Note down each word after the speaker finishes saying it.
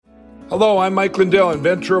Hello, I'm Mike Lindell,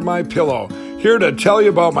 inventor of My Pillow, here to tell you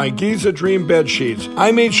about my Giza Dream bed sheets.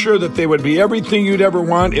 I made sure that they would be everything you'd ever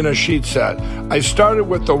want in a sheet set. I started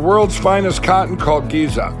with the world's finest cotton called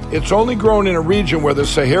Giza. It's only grown in a region where the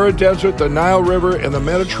Sahara Desert, the Nile River, and the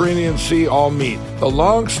Mediterranean Sea all meet. The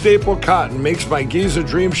long staple cotton makes my Giza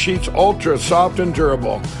Dream sheets ultra soft and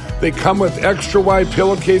durable. They come with extra wide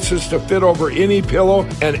pillowcases to fit over any pillow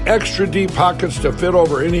and extra deep pockets to fit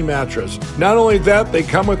over any mattress. Not only that, they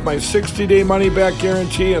come with my 60-day money-back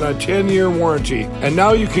guarantee and a 10-year warranty. And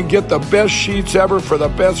now you can get the best sheets ever for the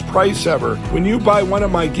best price ever. When you buy one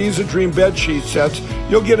of my Giza Dream bed sheet sets,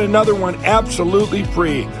 you'll get another one absolutely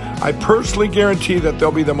free. I personally guarantee that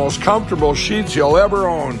they'll be the most comfortable sheets you'll ever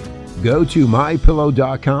own. Go to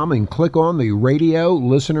MyPillow.com and click on the radio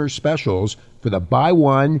listener specials for the buy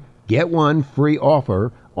one, get one free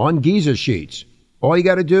offer on Giza sheets. All you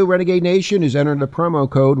got to do, Renegade Nation, is enter the promo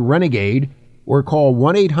code RENEGADE or call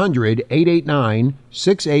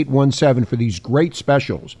 1-800-889-6817 for these great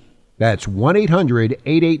specials. That's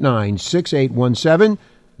 1-800-889-6817.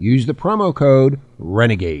 Use the promo code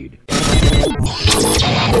RENEGADE.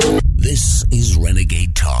 This is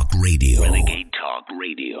Renegade Talk Radio. Renegade Talk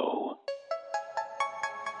Radio.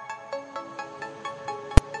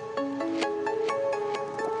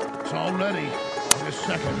 It's already August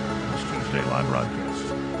 2nd, this Tuesday live broadcast,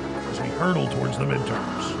 as we hurtle towards the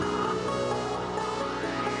midterms.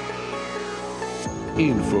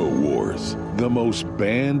 InfoWars, the most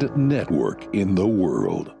banned network in the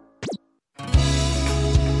world.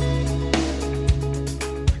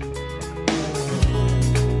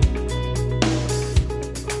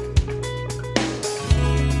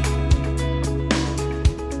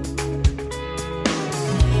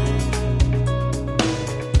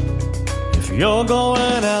 You're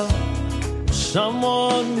going out with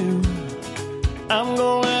someone new. I'm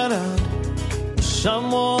going out with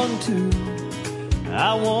someone too.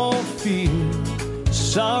 I won't feel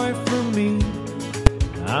sorry for me.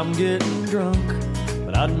 I'm getting drunk,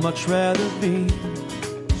 but I'd much rather be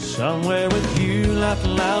somewhere with you,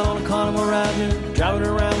 laughing loud on a carnival ride here, driving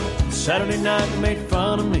around Saturday night. You made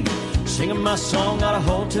fun of me, singing my song out of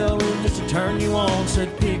hotel room just to turn you on.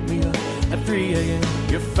 Said pick me up at 3 a.m.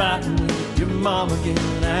 You're fighting with your mom again,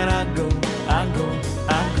 and I go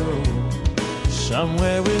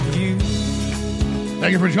somewhere with you.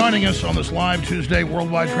 Thank you for joining us on this live Tuesday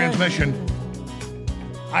worldwide transmission.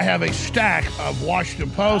 I have a stack of Washington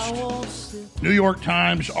Post, New York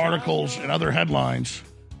Times articles and other headlines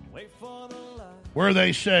where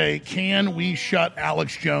they say, can we shut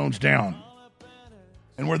Alex Jones down?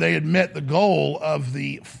 And where they admit the goal of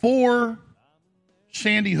the 4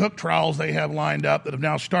 Sandy Hook trials they have lined up that have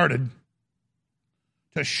now started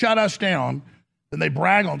to shut us down. Then they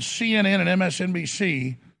brag on CNN and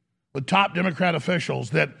MSNBC with top Democrat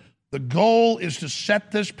officials that the goal is to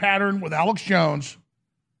set this pattern with Alex Jones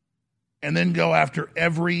and then go after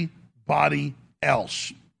everybody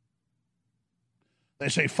else. They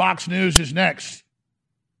say Fox News is next.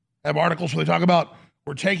 Have articles where they talk about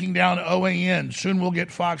we're taking down OAN. Soon we'll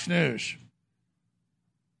get Fox News.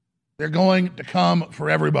 They're going to come for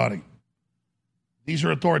everybody. These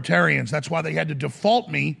are authoritarians. That's why they had to default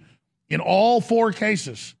me in all 4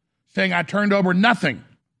 cases, saying I turned over nothing.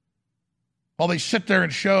 While they sit there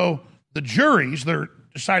and show the juries, they're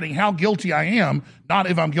deciding how guilty I am, not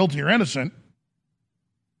if I'm guilty or innocent.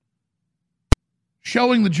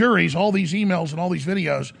 Showing the juries all these emails and all these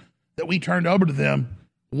videos that we turned over to them,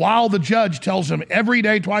 while the judge tells them every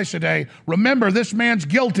day, twice a day, remember, this man's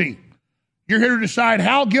guilty. You're here to decide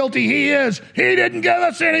how guilty he is. He didn't give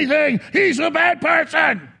us anything. He's a bad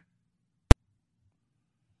person.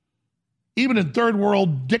 Even in third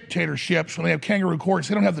world dictatorships, when they have kangaroo courts,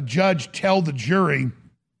 they don't have the judge tell the jury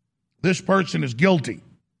this person is guilty.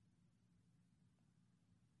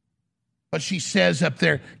 But she says up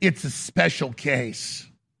there, it's a special case.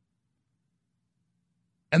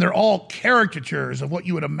 And they're all caricatures of what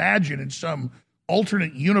you would imagine in some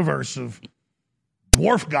alternate universe of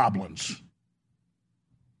dwarf goblins.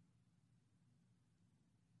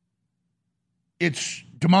 It's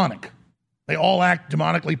demonic. They all act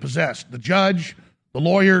demonically possessed. The judge, the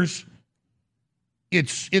lawyers,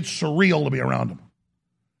 it's surreal to be around them.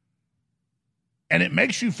 And it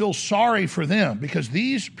makes you feel sorry for them because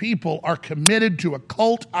these people are committed to a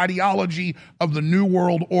cult ideology of the New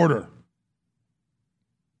World Order.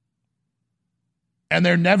 And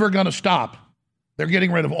they're never going to stop. They're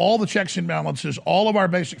getting rid of all the checks and balances, all of our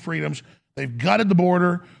basic freedoms. They've gutted the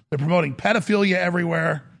border. They're promoting pedophilia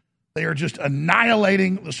everywhere. They are just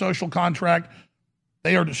annihilating the social contract.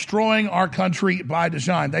 They are destroying our country by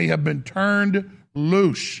design. They have been turned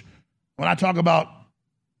loose. When I talk about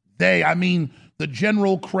They, I mean the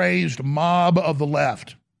general crazed mob of the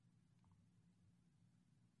left.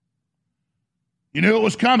 You knew it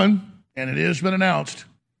was coming, and it has been announced.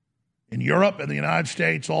 In Europe and the United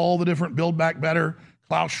States, all the different Build Back Better,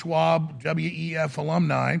 Klaus Schwab, WEF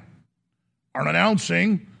alumni are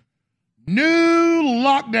announcing new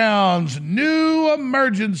lockdowns, new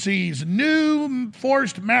emergencies, new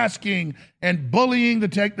forced masking, and bullying to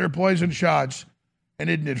take their poison shots.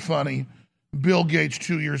 And isn't it funny? Bill Gates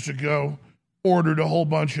 2 years ago ordered a whole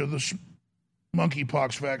bunch of the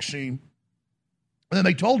monkeypox vaccine. And then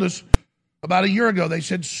they told us about a year ago, they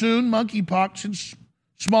said soon monkeypox and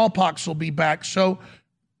smallpox will be back. So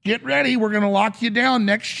get ready. We're going to lock you down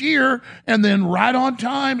next year. And then right on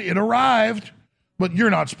time, it arrived. But you're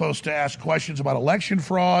not supposed to ask questions about election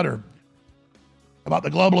fraud or about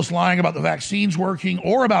the globalists lying about the vaccines working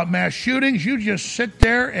or about mass shootings. You just sit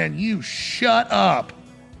there and you shut up.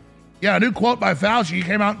 Yeah, a new quote by Fauci. He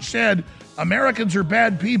came out and said, Americans are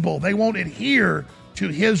bad people. They won't adhere to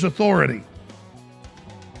his authority.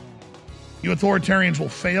 You authoritarians will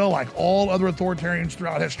fail like all other authoritarians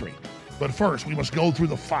throughout history. But first, we must go through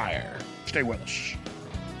the fire. Stay with us.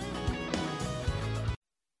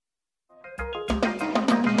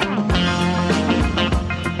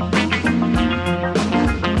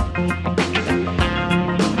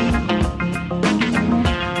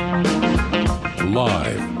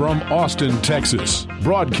 Live from Austin, Texas,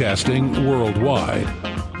 broadcasting worldwide,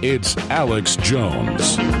 it's Alex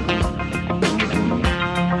Jones. We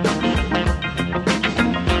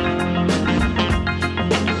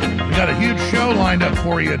got a huge show lined up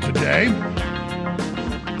for you today.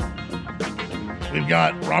 We've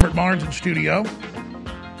got Robert Barnes in studio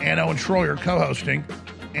and Owen Schroyer co-hosting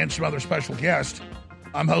and some other special guests.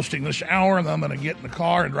 I'm hosting this hour, and then I'm going to get in the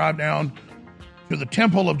car and drive down to the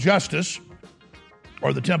Temple of Justice,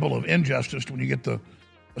 or the Temple of Injustice when you get the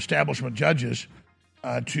establishment judges,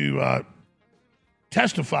 to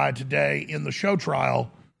testify today in the show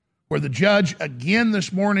trial where the judge again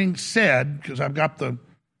this morning said, because I've got the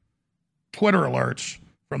Twitter alerts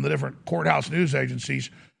from the different courthouse news agencies,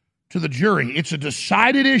 to the jury, it's a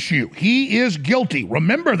decided issue. He is guilty.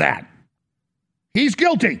 Remember that. He's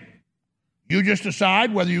guilty. You just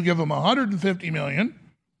decide whether you give him $150 million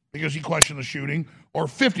because he questioned the shooting or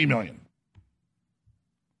 $50 million.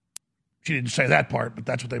 She didn't say that part, but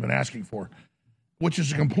that's what they've been asking for, which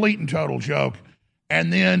is a complete and total joke.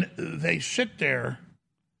 And then they sit there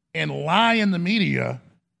and lie in the media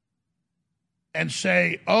and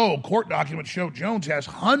say, oh, court documents show Jones has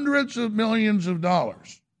hundreds of millions of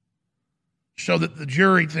dollars, so that the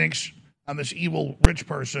jury thinks I'm this evil rich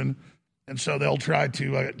person, and so they'll try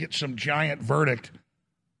to get some giant verdict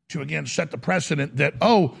to, again, set the precedent that,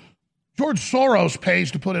 oh, George Soros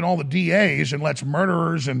pays to put in all the DAs and lets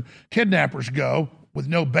murderers and kidnappers go with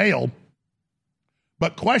no bail.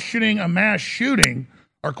 But questioning a mass shooting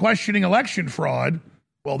or questioning election fraud,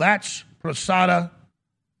 well, that's persona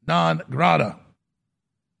non grata.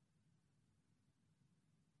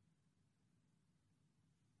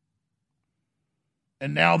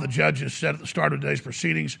 And now the judge has said at the start of today's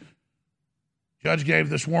proceedings, judge gave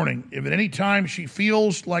this warning. If at any time she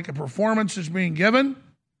feels like a performance is being given,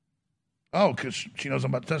 because she knows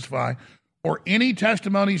I'm about to testify, or any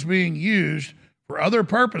testimony is being used for other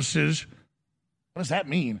purposes, what does that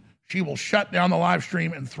mean? She will shut down the live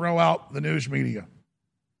stream and throw out the news media.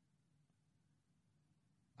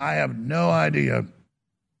 I have no idea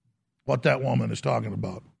what that woman is talking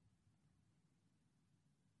about.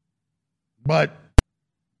 But,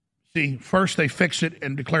 see, first they fix it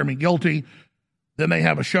and declare me guilty. Then they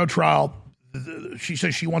have a show trial. She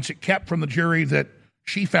says she wants it kept from the jury that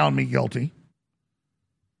she found me guilty.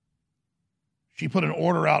 She put an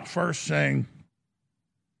order out first saying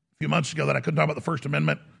a few months ago that I couldn't talk about the First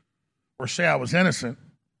Amendment or say I was innocent,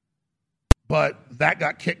 but that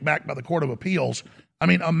got kicked back by the Court of Appeals. I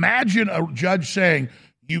mean, imagine a judge saying,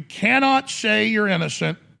 you cannot say you're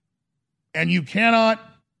innocent and you cannot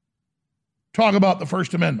talk about the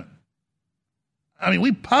First Amendment. I mean,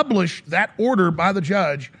 we published that order by the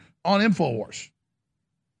judge on InfoWars.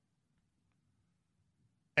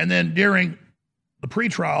 And then during the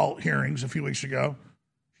pretrial hearings a few weeks ago,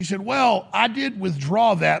 she said, well, I did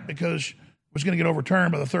withdraw that because it was going to get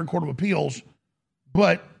overturned by the Third Court of Appeals,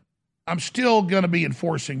 but I'm still going to be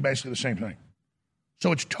enforcing basically the same thing.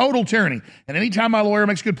 So it's total tyranny. And anytime my lawyer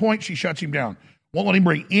makes a good point, she shuts him down. Won't let him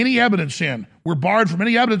bring any evidence in. We're barred from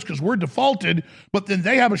any evidence because we're defaulted, but then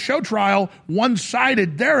they have a show trial,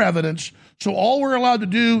 one-sided their evidence, so all we're allowed to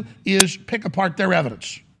do is pick apart their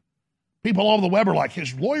evidence. People all over the web are like,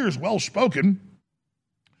 his lawyer's well-spoken,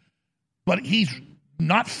 but he's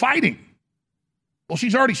not fighting. Well,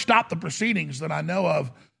 she's already stopped the proceedings that I know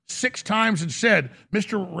of 6 times and said,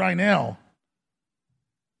 Mr. Reinell,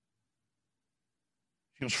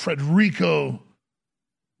 she goes, Frederico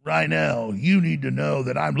Reinell, you need to know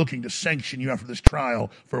that I'm looking to sanction you after this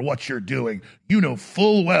trial for what you're doing. You know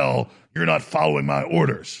full well you're not following my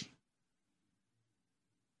orders.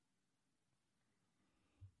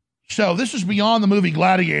 So this is beyond the movie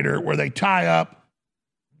Gladiator, where they tie up,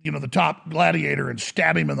 the top gladiator and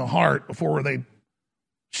stab him in the heart before they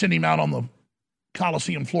send him out on the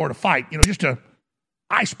Coliseum floor to fight. Just a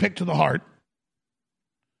ice pick to the heart,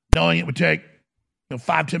 knowing it would take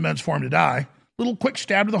 5-10 minutes for him to die. Little quick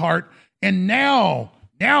stab to the heart, and now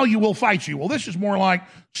you will fight you. Well, this is more like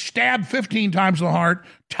stab 15 times to the heart,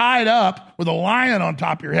 tied up with a lion on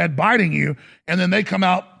top of your head, biting you, and then they come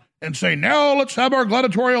out and say, now let's have our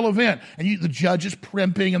gladiatorial event. And the judge is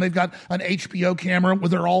primping, and they've got an HBO camera where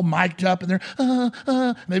they're all mic'd up, and they're,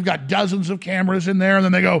 and they've got dozens of cameras in there, and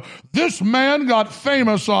then they go, this man got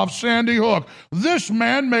famous off Sandy Hook. This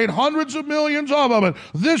man made hundreds of millions off of it.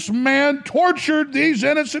 This man tortured these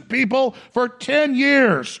innocent people for 10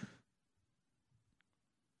 years.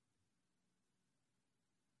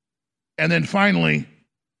 And then finally,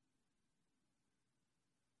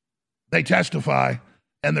 they testify,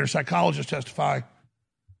 and their psychologists testify.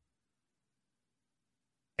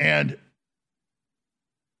 And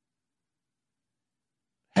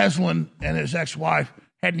Heslin and his ex-wife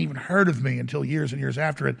hadn't even heard of me until years and years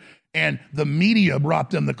after it. And the media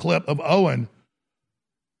brought them the clip of Owen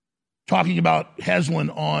talking about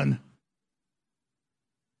Heslin on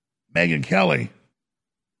Megyn Kelly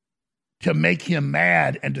to make him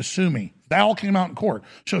mad and to sue me. That all came out in court.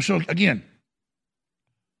 So again,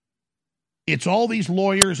 it's all these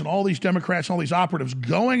lawyers and all these Democrats and all these operatives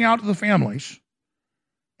going out to the families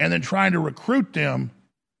and then trying to recruit them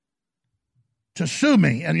to sue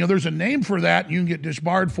me. And, there's a name for that. You can get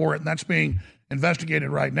disbarred for it, and that's being investigated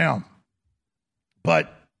right now.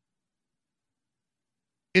 But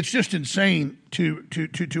it's just insane to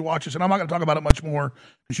watch this. And I'm not going to talk about it much more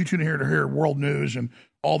because you tune in here to hear world news and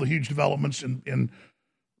all the huge developments in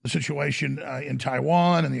the situation in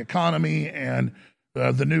Taiwan and the economy and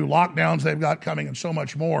the new lockdowns they've got coming and so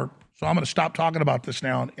much more. So I'm going to stop talking about this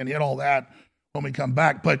now and hit all that when we come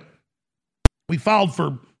back. But we filed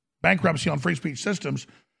for bankruptcy on Free Speech Systems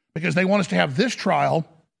because they want us to have this trial.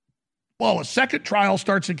 Well, a second trial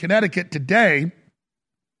starts in Connecticut today,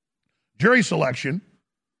 jury selection,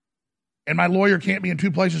 and my lawyer can't be in 2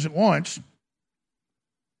 places at once.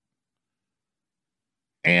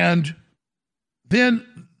 And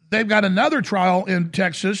then they've got another trial in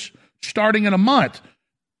Texas starting in a month.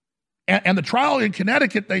 And the trial in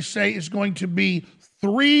Connecticut, they say, is going to be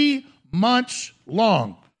 3 months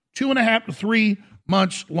long, 2.5 to 3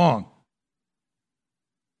 months long.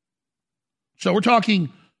 So we're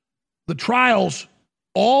talking the trials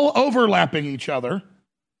all overlapping each other,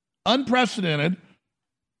 unprecedented,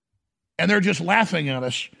 and they're just laughing at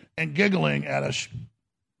us and giggling at us.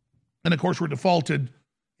 And, of course, we're defaulted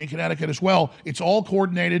in Connecticut as well. It's all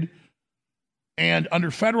coordinated. And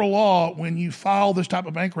under federal law, when you file this type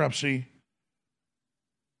of bankruptcy,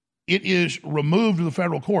 it is removed to the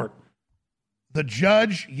federal court. The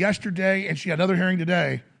judge yesterday, and she had another hearing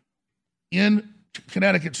today, in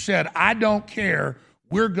Connecticut said, I don't care.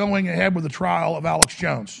 We're going ahead with the trial of Alex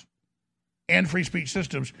Jones and Free Speech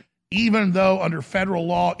Systems, even though under federal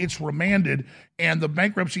law it's remanded. And the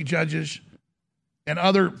bankruptcy judges and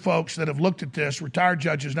other folks that have looked at this, retired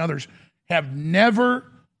judges and others, have never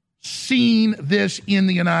seen this in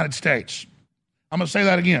the United States. I'm going to say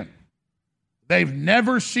that again. They've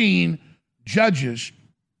never seen judges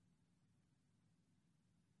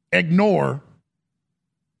ignore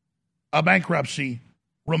a bankruptcy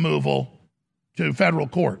removal to federal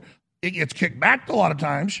court. It gets kicked back a lot of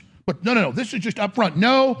times, but no, this is just up front.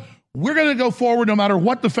 No, we're going to go forward no matter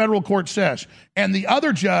what the federal court says. And the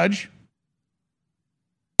other judge,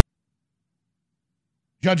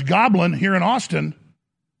 Judge Goblin here in Austin,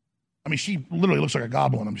 I mean, she literally looks like a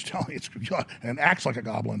goblin, I'm just telling you, and acts like a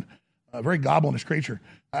goblin, a very goblinish creature.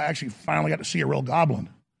 I actually finally got to see a real goblin.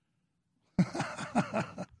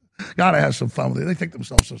 Gotta have some fun with it. They take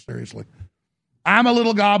themselves so seriously. I'm a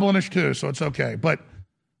little goblinish too, so it's okay. But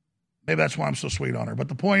maybe that's why I'm so sweet on her. But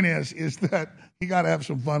the point is that you got to have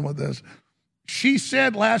some fun with this. She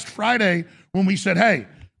said last Friday when we said, hey,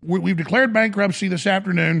 we've declared bankruptcy this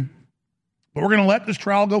afternoon, but we're going to let this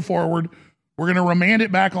trial go forward. We're going to remand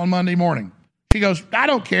it back on Monday morning. She goes, I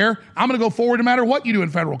don't care. I'm going to go forward no matter what you do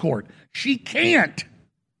in federal court. She can't.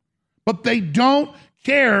 But they don't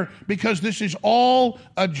care because this is all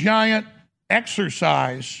a giant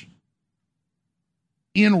exercise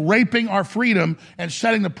in raping our freedom and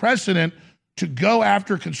setting the precedent to go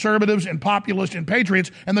after conservatives and populists and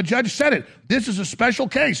patriots. And the judge said it. This is a special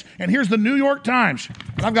case. And here's the New York Times.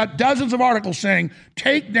 And I've got dozens of articles saying,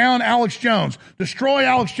 take down Alex Jones, destroy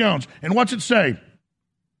Alex Jones. And what's it say?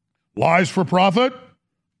 Lies for profit.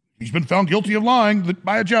 He's been found guilty of lying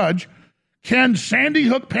by a judge. Can Sandy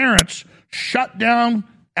Hook parents shut down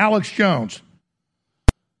Alex Jones?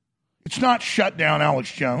 It's not shut down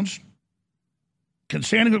Alex Jones. Can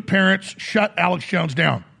Sandy Hook parents shut Alex Jones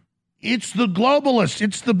down? It's the globalists.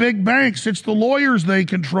 It's the big banks. It's the lawyers they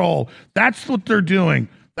control. That's what they're doing.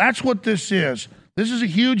 That's what this is. This is a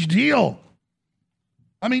huge deal.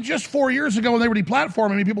 I mean, just 4 years ago when they were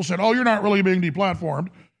deplatforming, people said, oh, you're not really being deplatformed.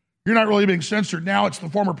 You're not really being censored. Now it's the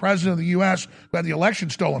former president of the U.S. who had the election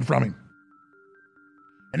stolen from him.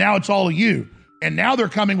 And now it's all of you. And now they're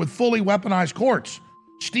coming with fully weaponized courts.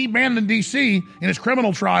 Steve Bannon in D.C., in his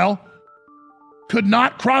criminal trial, could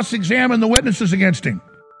not cross-examine the witnesses against him.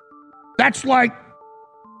 That's like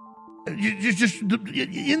just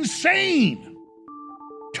insane.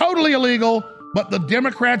 Totally illegal, but the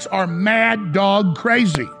Democrats are mad dog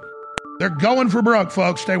crazy. They're going for broke,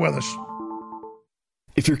 folks. Stay with us.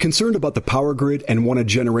 If you're concerned about the power grid and want to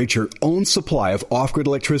generate your own supply of off-grid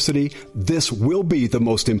electricity, this will be the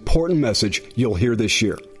most important message you'll hear this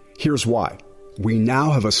year. Here's why. We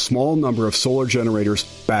now have a small number of solar generators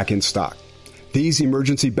back in stock. These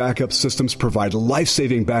emergency backup systems provide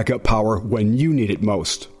life-saving backup power when you need it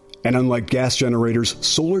most. And unlike gas generators,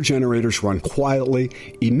 solar generators run quietly,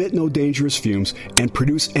 emit no dangerous fumes, and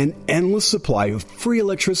produce an endless supply of free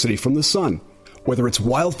electricity from the sun. Whether it's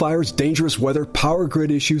wildfires, dangerous weather, power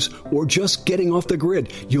grid issues, or just getting off the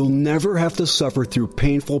grid, you'll never have to suffer through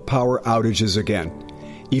painful power outages again.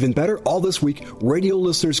 Even better, all this week, radio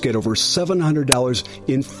listeners get over $700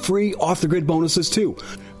 in free off-the-grid bonuses, too.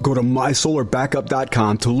 Go to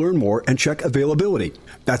mysolarbackup.com to learn more and check availability.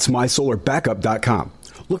 That's mysolarbackup.com.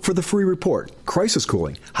 Look for the free report, Crisis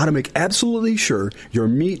Cooling, how to make absolutely sure your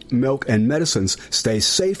meat, milk, and medicines stay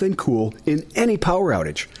safe and cool in any power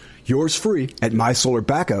outage. Yours free at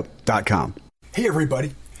mysolarbackup.com. Hey,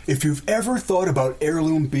 everybody. If you've ever thought about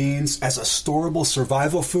heirloom beans as a storable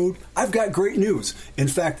survival food, I've got great news. In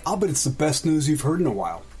fact, I'll bet it's the best news you've heard in a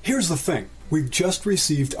while. Here's the thing. We've just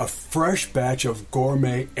received a fresh batch of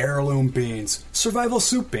gourmet heirloom beans, survival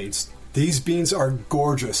soup beans. These beans are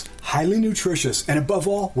gorgeous, highly nutritious, and above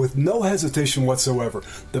all, with no hesitation whatsoever,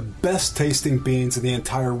 the best tasting beans in the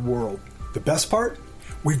entire world. The best part?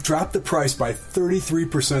 We've dropped the price by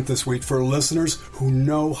 33% this week for listeners who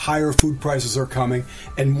know higher food prices are coming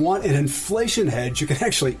and want an inflation hedge you can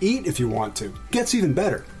actually eat if you want to. Gets even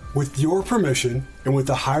better. With your permission and with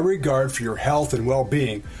a high regard for your health and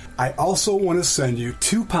well-being, I also want to send you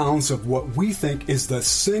 2 pounds of what we think is the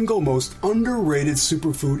single most underrated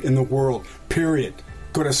superfood in the world, period.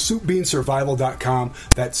 Go to soupbeansurvival.com,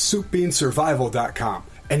 that's soupbeansurvival.com.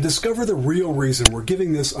 And discover the real reason we're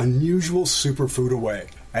giving this unusual superfood away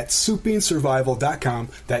at soupbeansurvival.com.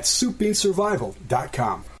 That's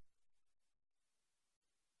soupbeansurvival.com.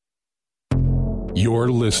 You're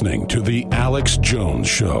listening to The Alex Jones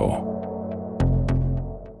Show.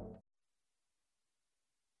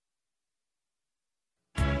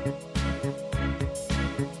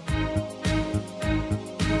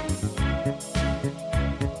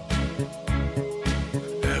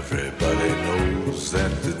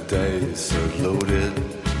 That the dice are loaded.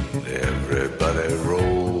 Everybody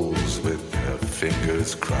rolls with their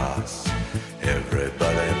fingers crossed.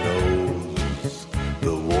 Everybody knows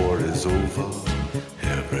the war is over.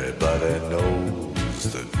 Everybody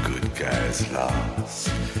knows the good guys lost.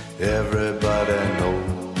 Everybody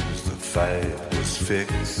knows the fight was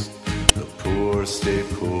fixed. The poor stay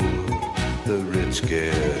poor, the rich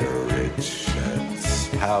get rich. That's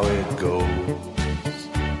how it goes.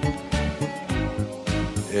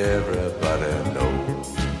 Everybody knows.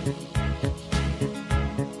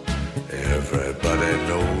 Everybody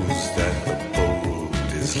knows that the boat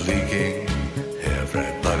is leaking.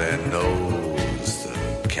 Everybody knows the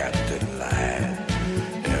captain lied.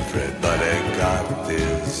 Everybody got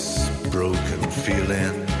this broken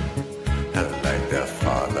feeling like their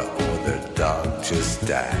father or their dog just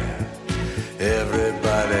died.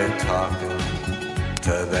 Everybody talking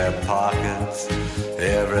to their pockets.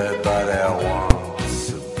 Everybody wants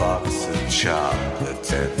box of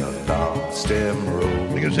chocolates and a long stem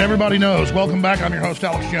road. Because everybody knows. Welcome back. I'm your host,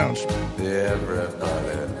 Alex Jones.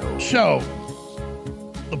 Everybody knows. So,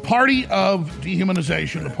 the party of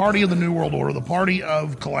dehumanization, the party of the New World Order, the party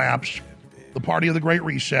of collapse, the party of the Great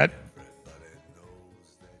Reset,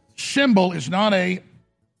 symbol is not a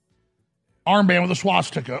armband with a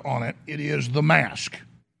swastika on it. It is the mask.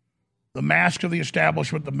 The mask of the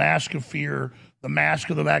establishment, the mask of fear, the mask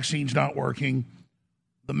of the vaccines not working,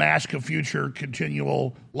 the mask of future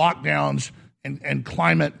continual lockdowns and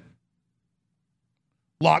climate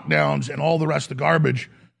lockdowns and all the rest of the garbage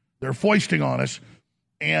they're foisting on us.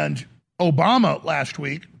 And Obama last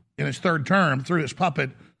week, in his third term, through his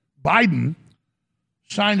puppet Biden,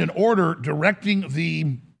 signed an order directing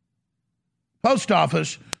the post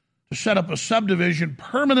office to set up a subdivision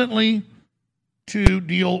permanently to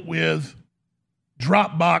deal with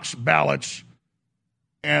drop box ballots.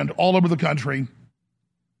 And all over the country,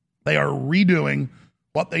 they are redoing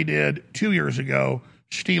what they did 2 years ago,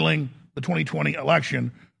 stealing the 2020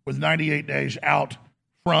 election with 98 days out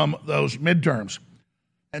from those midterms.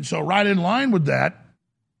 And so right in line with that,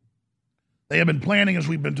 they have been planning, as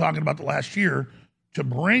we've been talking about the last year, to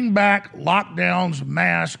bring back lockdowns,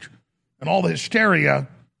 masks, and all the hysteria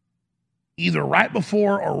either right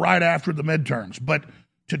before or right after the midterms. But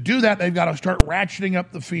to do that, they've got to start ratcheting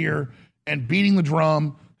up the fear and beating the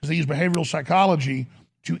drum, because they use behavioral psychology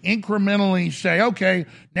to incrementally say, okay,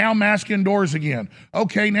 now mask indoors again.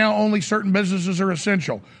 Okay, now only certain businesses are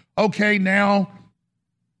essential. Okay, now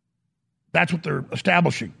that's what they're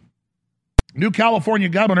establishing. New California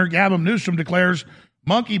Governor Gavin Newsom declares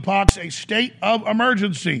monkeypox a state of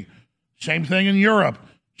emergency. Same thing in Europe.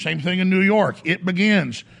 Same thing in New York. It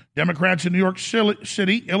begins. Democrats in New York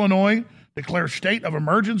City, Illinois, declare state of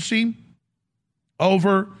emergency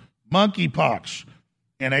over monkeypox.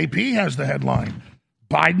 And AP has the headline,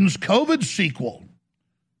 Biden's COVID sequel,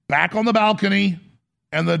 back on the balcony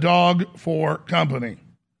and the dog for company.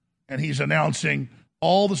 And he's announcing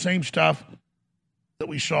all the same stuff that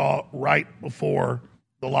we saw right before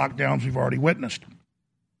the lockdowns we've already witnessed.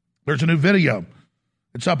 There's a new video.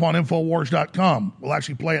 It's up on Infowars.com. We'll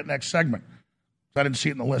actually play it next segment. I didn't see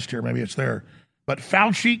it in the list here. Maybe it's there. But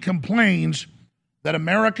Fauci complains that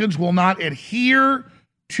Americans will not adhere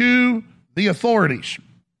to the authorities.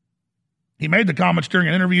 He made the comments during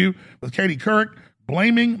an interview with Katie Couric,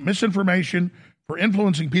 blaming misinformation for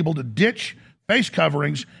influencing people to ditch face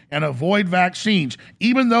coverings and avoid vaccines,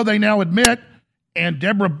 even though they now admit, and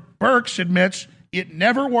Deborah Birx admits, it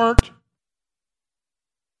never worked,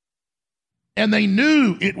 and they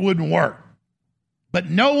knew it wouldn't work. But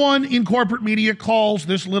no one in corporate media calls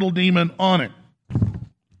this little demon on it.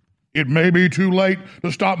 It may be too late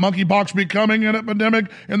to stop monkeypox becoming an epidemic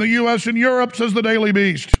in the U.S. and Europe, says the Daily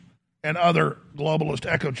Beast and other globalist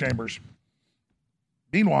echo chambers.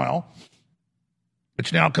 Meanwhile,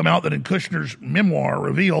 it's now come out that in Kushner's memoir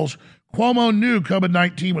reveals Cuomo knew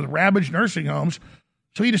COVID-19 would ravage nursing homes,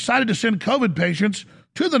 so he decided to send COVID patients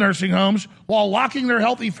to the nursing homes while locking their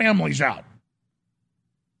healthy families out.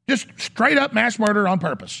 Just straight up mass murder on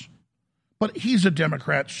purpose. But he's a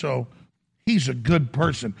Democrat, so he's a good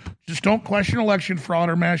person. Just don't question election fraud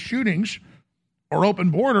or mass shootings or open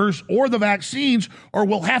borders or the vaccines, or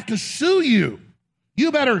we'll have to sue you.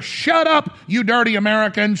 You better shut up, you dirty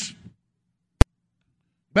Americans.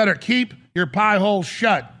 Better keep your pie holes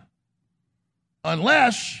shut.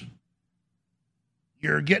 Unless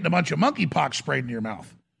you're getting a bunch of monkeypox sprayed in your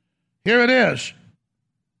mouth. Here it is.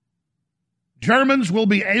 Germans will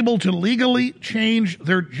be able to legally change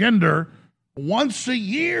their gender once a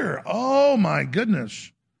year. Oh, my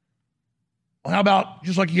goodness. Well, how about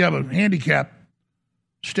just like you have a handicap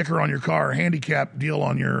sticker on your car, a handicap deal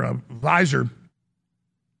on your visor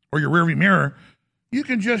or your rearview mirror, you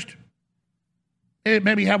can just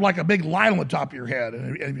maybe have like a big light on the top of your head.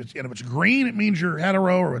 And if it's green, it means you're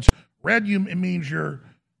hetero, or if it's red, it means you're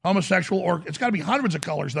homosexual, or it's got to be hundreds of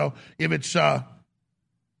colors, though. If it's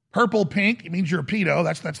purple, pink, it means you're a pedo.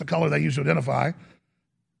 That's the color they use to identify.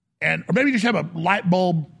 Or maybe you just have a light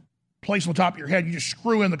bulb placed on the top of your head. You just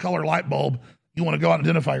screw in the color light bulb you want to go out and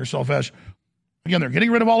identify yourself as. Again, they're getting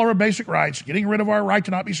rid of all our basic rights, getting rid of our right to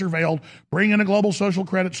not be surveilled, bringing in a global social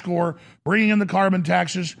credit score, bringing in the carbon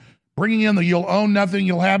taxes, bringing in the you'll own nothing,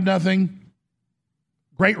 you'll have nothing.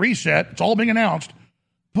 Great reset. It's all being announced.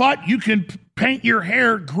 But you can paint your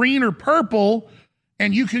hair green or purple,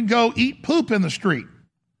 and you can go eat poop in the street.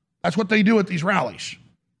 That's what they do at these rallies.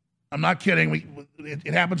 I'm not kidding.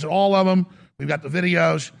 It happens at all of them. We've got the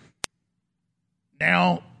videos.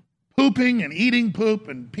 Now, pooping and eating poop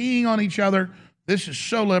and peeing on each other. This is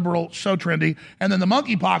so liberal, so trendy. And then the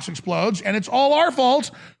monkeypox explodes, and it's all our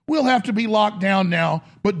fault. We'll have to be locked down now.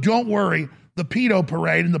 But don't worry, the pedo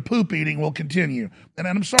parade and the poop eating will continue. And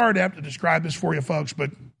I'm sorry to have to describe this for you folks,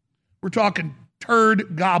 but we're talking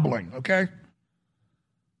turd gobbling, okay?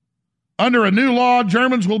 Under a new law,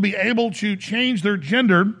 Germans will be able to change their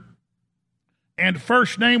gender and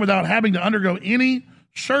first name without having to undergo any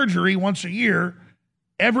surgery once a year,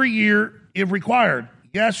 every year if required.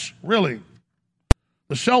 Yes, really.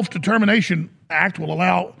 The Self-Determination Act will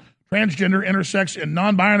allow transgender, intersex, and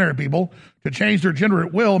non-binary people to change their gender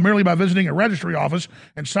at will merely by visiting a registry office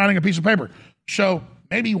and signing a piece of paper. So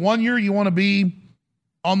maybe one year you want to be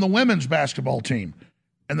on the women's basketball team,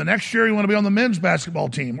 and the next year you want to be on the men's basketball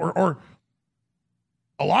team. Or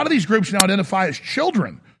a lot of these groups now identify as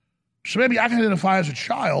children. So maybe I can identify as a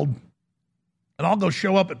child, and I'll go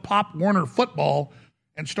show up at Pop Warner football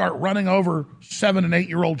and start running over 7- and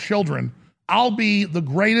 8-year-old children. I'll be the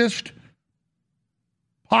greatest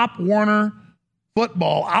Pop Warner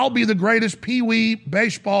football. I'll be the greatest Pee-wee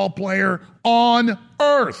baseball player on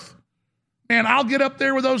earth. Man, I'll get up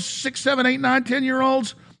there with those 6, 7, 8, 9,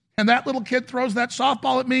 10-year-olds, and that little kid throws that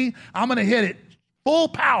softball at me. I'm going to hit it full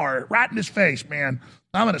power right in his face, man.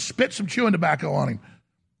 I'm going to spit some chewing tobacco on him.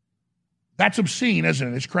 That's obscene, isn't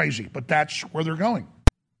it? It's crazy, but that's where they're going.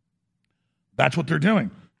 That's what they're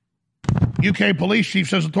doing. UK police chief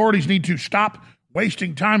says authorities need to stop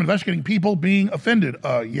wasting time investigating people being offended.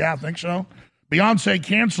 Yeah, I think so. Beyonce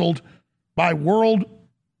canceled by Word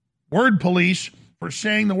Police for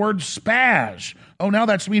saying the word spaz. Oh, now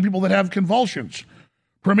that's mean people that have convulsions.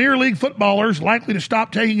 Premier League footballers likely to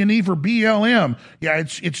stop taking a knee for BLM. Yeah,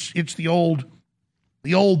 it's the old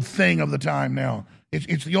thing of the time now.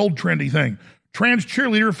 It's the old trendy thing. Trans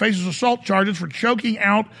cheerleader faces assault charges for choking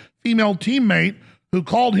out female teammate who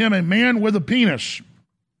called him a man with a penis.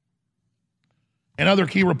 And other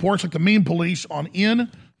key reports like the meme police on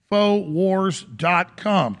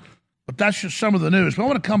Infowars.com. But that's just some of the news. But I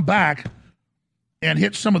want to come back and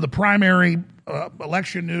hit some of the primary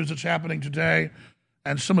election news that's happening today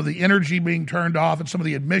and some of the energy being turned off and some of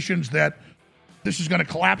the admissions that this is going to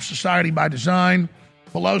collapse society by design.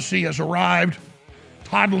 Pelosi has arrived,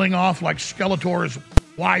 toddling off like Skeletor's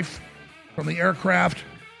wife from the aircraft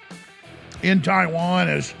in Taiwan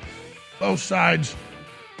as both sides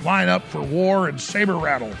line up for war and saber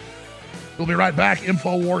rattle. We'll be right back.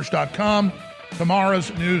 Infowars.com.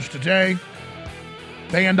 Tomorrow's news today.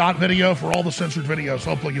 Band.video for all the censored videos.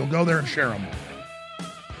 Hopefully you'll go there and share them.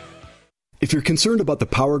 If you're concerned about the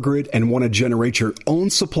power grid and want to generate your own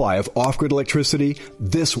supply of off-grid electricity,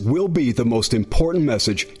 this will be the most important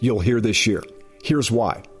message you'll hear this year. Here's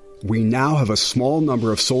why. We now have a small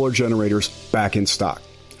number of solar generators back in stock.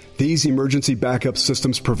 These emergency backup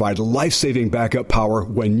systems provide life-saving backup power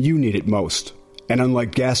when you need it most. And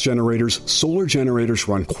unlike gas generators, solar generators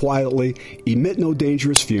run quietly, emit no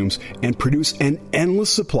dangerous fumes, and produce an endless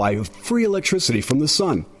supply of free electricity from the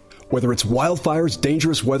sun. Whether it's wildfires,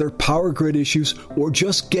 dangerous weather, power grid issues, or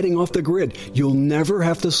just getting off the grid, you'll never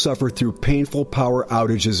have to suffer through painful power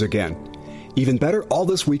outages again. Even better, all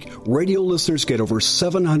this week, radio listeners get over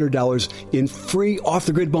 $700 in free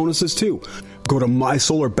off-the-grid bonuses, too. Go to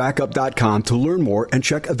mysolarbackup.com to learn more and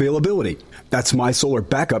check availability. That's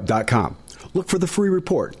mysolarbackup.com. Look for the free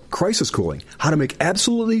report, Crisis Cooling, how to make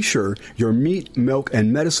absolutely sure your meat, milk,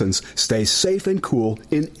 and medicines stay safe and cool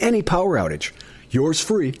in any power outage. Yours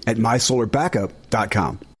free at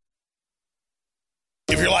mysolarbackup.com.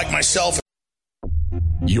 If you're like myself...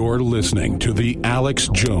 You're listening to The Alex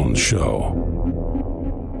Jones Show.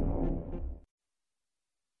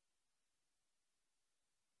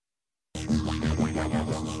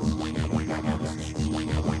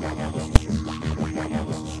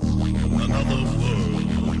 Another world,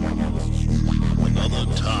 another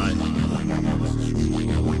time,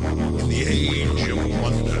 in the age of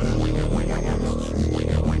wonder.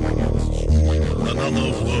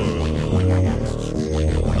 Another world,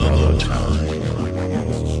 another time.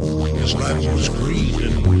 His life was green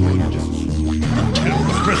and good until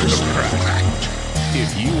the Christmas cracked. If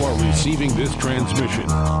you are receiving this transmission,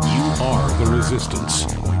 you are the Resistance.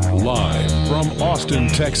 Live from Austin,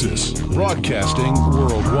 Texas, broadcasting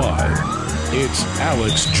worldwide, it's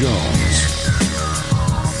Alex Jones.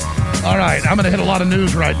 All right, I'm going to hit a lot of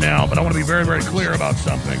news right now, but I want to be very, very clear about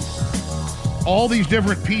something. All these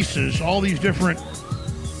different pieces, all these different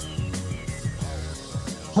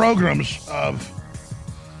programs of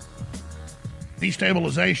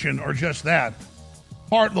destabilization are just that.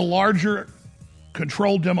 Part of the larger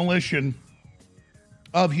controlled demolition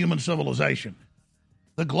of human civilization.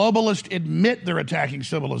 The globalists admit they're attacking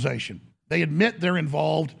civilization. They admit they're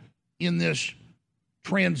involved in this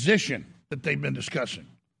transition that they've been discussing.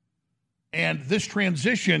 And this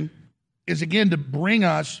transition is, again, to bring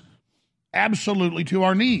us absolutely to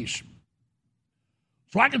our knees.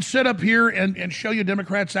 So I can sit up here and show you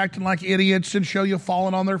Democrats acting like idiots and show you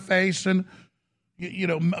falling on their face and, you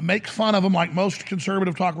know, make fun of them like most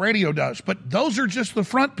conservative talk radio does. But those are just the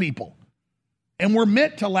front people. And we're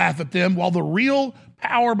meant to laugh at them while the real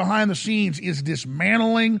power behind the scenes is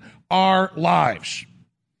dismantling our lives.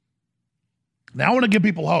 Now I want to give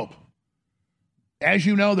people hope. As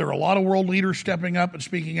you know, there are a lot of world leaders stepping up and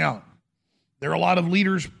speaking out. There are a lot of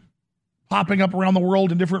leaders popping up around the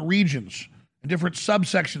world in different regions, in different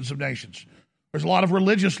subsections of nations. There's a lot of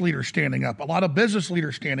religious leaders standing up, a lot of business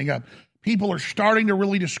leaders standing up. People are starting to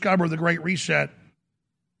really discover the Great Reset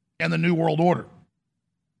and the New World Order.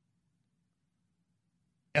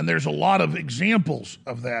 And there's a lot of examples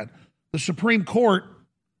of that. The Supreme Court,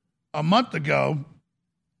 a month ago,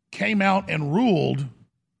 came out and ruled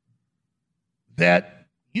that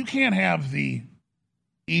you can't have the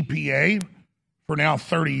EPA for now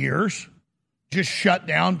 30 years just shut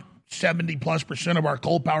down 70+% of our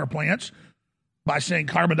coal power plants by saying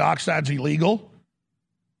carbon dioxide is illegal.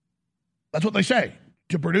 That's what they say.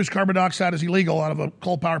 To produce carbon dioxide is illegal out of a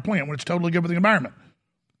coal power plant when it's totally good for the environment.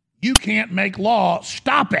 You can't make law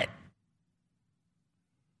stop it.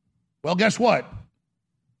 Well, guess what?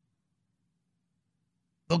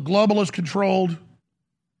 The globalist-controlled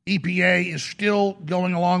EPA is still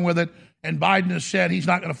going along with it, and Biden has said he's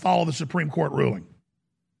not going to follow the Supreme Court ruling.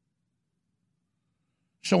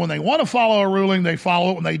 So when they want to follow a ruling, they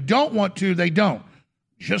follow it. When they don't want to, they don't.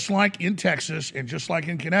 Just like in Texas and just like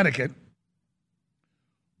in Connecticut,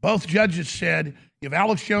 both judges said, if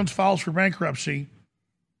Alex Jones files for bankruptcy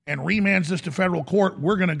and remands this to federal court,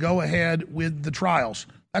 we're going to go ahead with the trials.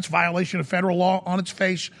 That's violation of federal law on its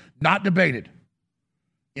face, not debated.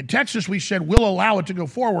 In Texas, we said we'll allow it to go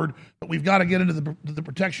forward, but we've got to get into the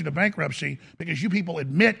protection of bankruptcy because you people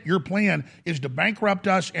admit your plan is to bankrupt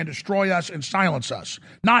us and destroy us and silence us,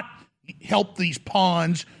 not help these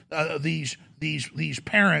pawns, these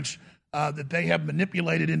parents that they have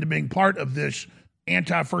manipulated into being part of this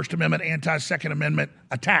anti-First Amendment, anti-Second Amendment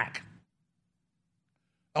attack.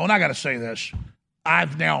 Oh, and I got to say this.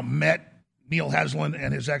 I've now met Neil Heslin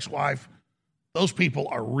and his ex-wife. Those people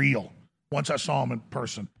are real. Once I saw them in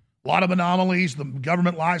person. A lot of anomalies. The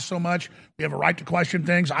government lies so much. We have a right to question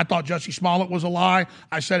things. I thought Jussie Smollett was a lie.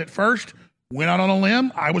 I said it first. Went out on a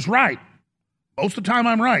limb. I was right. Most of the time,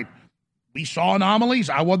 I'm right. We saw anomalies.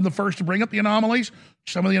 I wasn't the first to bring up the anomalies.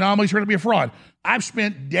 Some of the anomalies are going to be a fraud. I've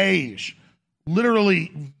spent days,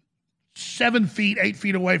 literally 7 feet, 8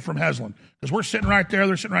 feet away from Heslin. Because we're sitting right there.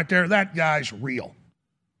 They're sitting right there. That guy's real.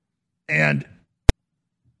 And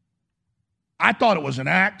I thought it was an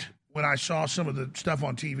act when I saw some of the stuff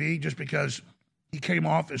on TV, just because he came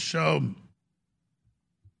off as so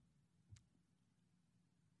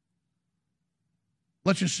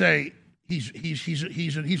let's just say he's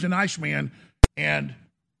a nice man, and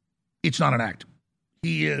it's not an act.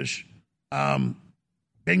 He is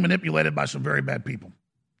being manipulated by some very bad people.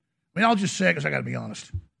 I mean, I'll just say it because I got to be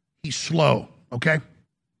honest. He's slow, okay?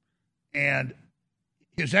 And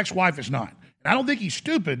his ex-wife is not. And I don't think he's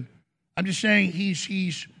stupid. I'm just saying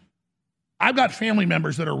he's I've got family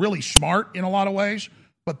members that are really smart in a lot of ways,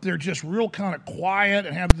 but they're just real kind of quiet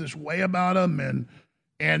and have this way about them, and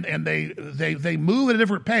they move at a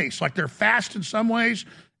different pace. Like they're fast in some ways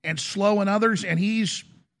and slow in others. And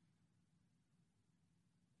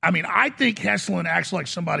I think Heslin acts like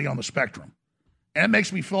somebody on the spectrum, and it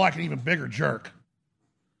makes me feel like an even bigger jerk.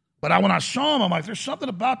 But when I saw him, I'm like, there's something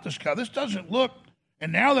about this guy. This doesn't look.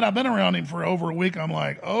 And now that I've been around him for over a week, I'm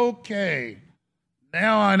like, okay,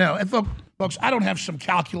 now I know. And folks, I don't have some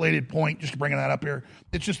calculated point just bringing that up here.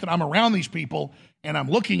 It's just that I'm around these people, and I'm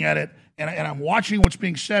looking at it, and I'm watching what's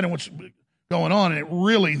being said and what's going on, and it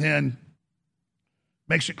really then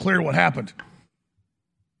makes it clear what happened.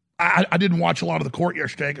 I didn't watch a lot of the court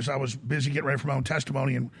yesterday because I was busy getting ready for my own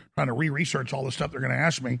testimony and trying to research all the stuff they're going to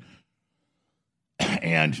ask me.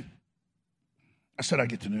 And I said I'd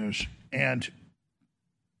get the news. And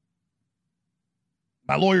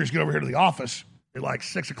my lawyers get over here to the office at like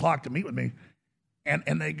 6 o'clock to meet with me.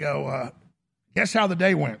 And they go, guess how the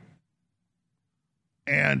day went?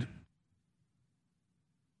 And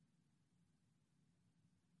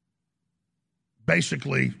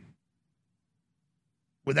basically,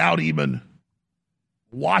 without even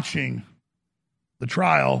watching the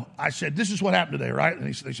trial, I said, this is what happened today, right? And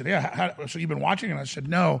they said, yeah, so you've been watching? And I said,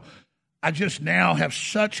 no, I just now have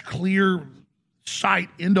such clear sight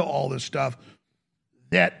into all this stuff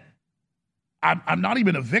that I'm not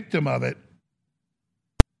even a victim of it.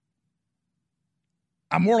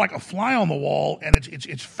 I'm more like a fly on the wall, and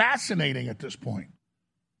it's fascinating at this point.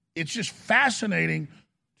 It's just fascinating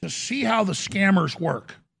to see how the scammers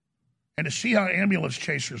work, and to see how ambulance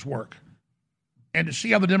chasers work, and to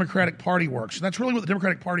see how the Democratic Party works. And that's really what the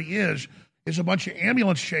Democratic Party is a bunch of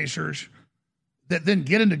ambulance chasers that then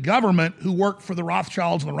get into government who work for the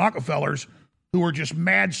Rothschilds and the Rockefellers who are just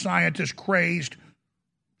mad scientists, crazed,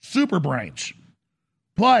 super brains.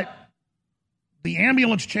 But the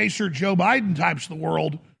ambulance chaser Joe Biden types of the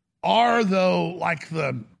world are, though, like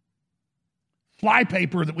the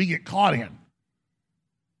flypaper that we get caught in.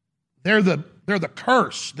 They're the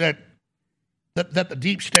curse that the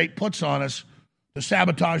deep state puts on us to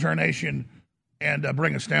sabotage our nation and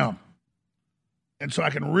bring us down. And so I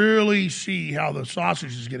can really see how the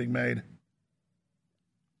sausage is getting made.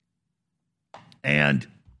 And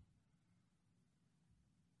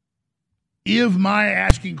if my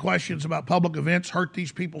asking questions about public events hurt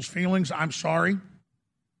these people's feelings, I'm sorry.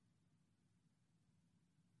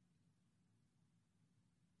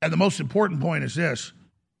 And the most important point is this.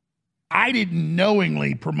 I didn't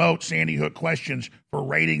knowingly promote Sandy Hook questions for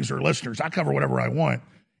ratings or listeners. I cover whatever I want,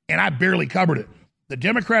 and I barely covered it. The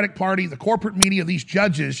Democratic Party, the corporate media, these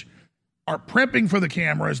judges are primping for the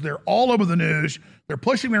cameras. They're all over the news. They're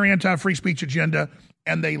pushing their anti-free speech agenda,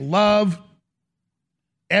 and they love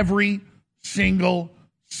every single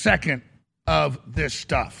second of this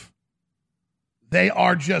stuff. They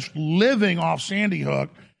are just living off Sandy Hook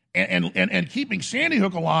and keeping Sandy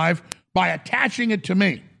Hook alive by attaching it to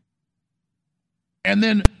me. And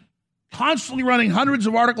then constantly running hundreds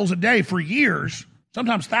of articles a day for years,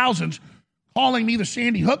 sometimes thousands, calling me the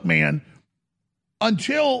Sandy Hook man,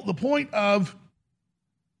 until the point of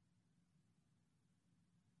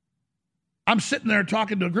I'm sitting there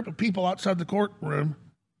talking to a group of people outside the courtroom,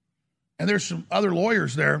 and there's some other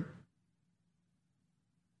lawyers there.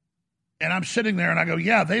 And I'm sitting there and I go,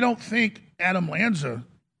 yeah, they don't think Adam Lanza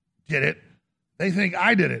did it. They think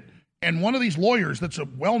I did it. And one of these lawyers that's a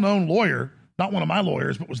well-known lawyer, not one of my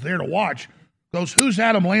lawyers, but was there to watch, goes, who's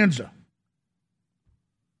Adam Lanza?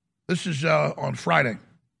 This is on Friday.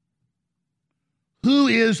 Who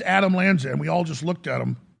is Adam Lanza? And we all just looked at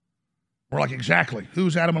him. We're like, exactly.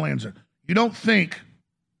 Who's Adam Lanza? You don't think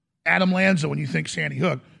Adam Lanza when you think Sandy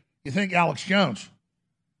Hook. You think Alex Jones.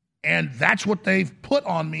 And that's what they've put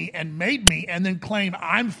on me and made me, and then claim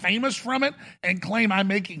I'm famous from it and claim I'm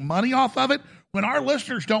making money off of it. When our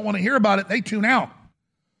listeners don't want to hear about it, they tune out.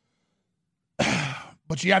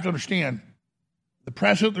 But you have to understand, the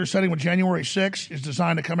precedent they're setting with January 6th is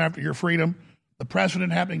designed to come after your freedom. The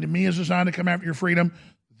precedent happening to me is designed to come after your freedom.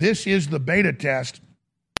 This is the beta test,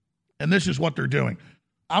 and this is what they're doing.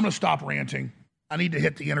 I'm going to stop ranting. I need to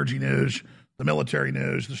hit the energy news, the military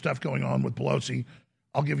news, the stuff going on with Pelosi.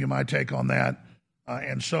 I'll give you my take on that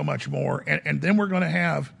and so much more. And then we're going to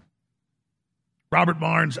have Robert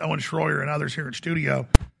Barnes, Owen Schroyer, and others here in studio.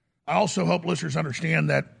 I also hope listeners understand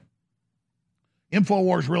that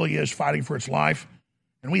InfoWars really is fighting for its life.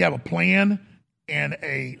 And we have a plan and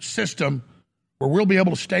a system where we'll be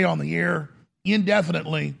able to stay on the air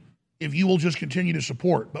indefinitely if you will just continue to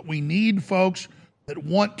support. But we need folks that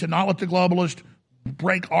want to not let the globalist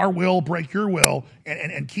break our will, break your will,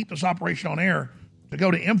 and keep this operation on air, to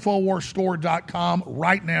go to InfoWarsStore.com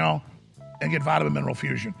right now and get Vitamin Mineral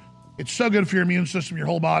Fusion. It's so good for your immune system, your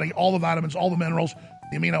whole body, all the vitamins, all the minerals,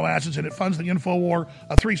 the amino acids, and it funds the InfoWar,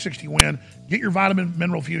 a 360 win. Get your Vitamin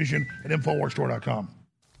Mineral Fusion at InfoWarsStore.com.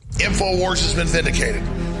 InfoWars has been vindicated.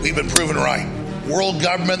 We've been proven right. World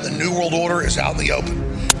government, the New World Order is out in the open.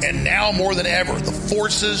 And now more than ever, the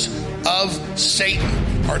forces of Satan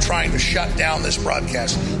are trying to shut down this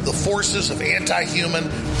broadcast. The forces of anti-human,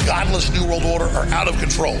 godless New World Order are out of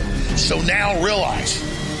control. So now realize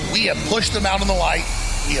we have pushed them out in the light.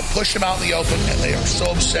 We have pushed them out in the open, and they are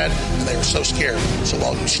so upset and they are so scared. So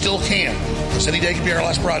while you still can, because any day could be our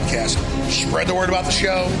last broadcast, spread the word about the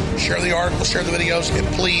show, share the articles, share the videos, and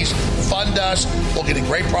please fund us while getting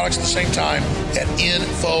great products at the same time at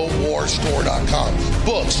InfoWarsStore.com.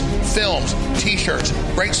 Books, films, t-shirts,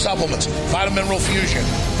 great supplements, Vitamin Mineral Fusion,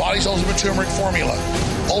 Body's Ultimate Turmeric Formula,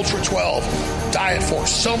 Ultra 12, Diet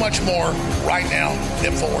Force, so much more right now at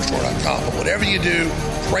InfoWarsStore.com. But whatever you do,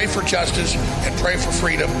 pray for justice and pray for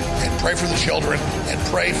freedom and pray for the children and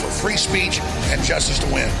pray for free speech and justice to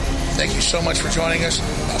win. Thank you so much for joining us.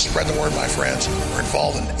 Now spread the word, my friends. We're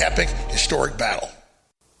involved in an epic, historic battle.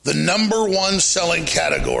 The number one selling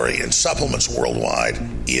category in supplements worldwide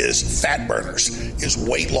is fat burners, is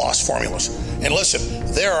weight loss formulas. And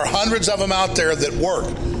listen, there are hundreds of them out there that work,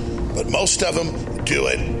 but most of them do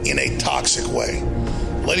it in a toxic way.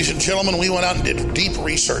 Ladies and gentlemen, we went out and did deep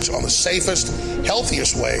research on the safest,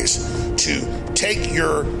 healthiest ways to take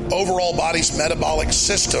your overall body's metabolic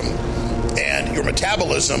system and your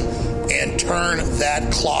metabolism and turn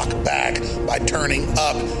that clock back by turning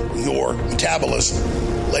up your metabolism.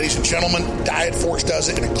 Ladies and gentlemen, Diet Force does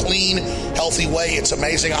it in a clean, healthy way. It's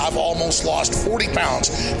amazing. I've almost lost 40 pounds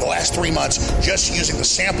in the last 3 months just using the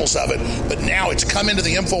samples of it. But now it's come into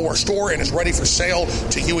the InfoWars store and is ready for sale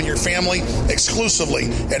to you and your family exclusively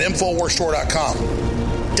at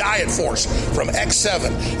InfoWarsStore.com. Diet Force from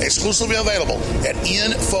X7, exclusively available at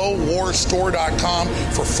InfoWarsStore.com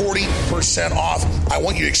for 40% off. I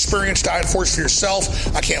want you to experience Diet Force for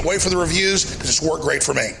yourself. I can't wait for the reviews because it's worked great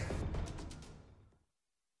for me.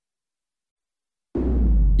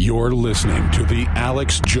 You're listening to The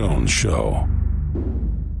Alex Jones Show.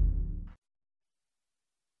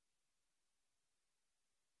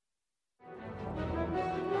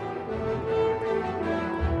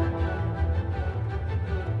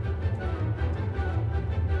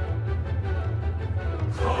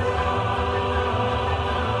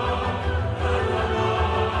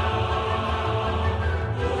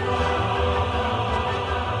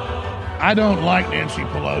 I don't like Nancy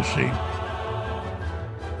Pelosi,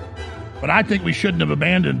 but I think we shouldn't have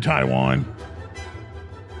abandoned Taiwan.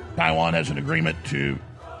 Taiwan has an agreement to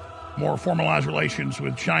more formalized relations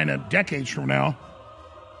with China decades from now,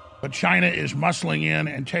 but China is muscling in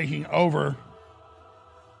and taking over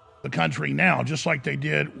the country now, just like they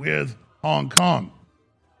did with Hong Kong.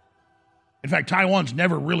 In fact, Taiwan's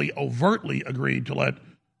never really overtly agreed to let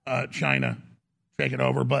China take it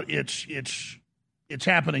over, but it's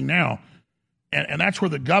happening now. And that's where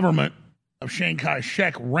the government of Chiang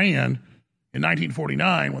Kai-shek ran in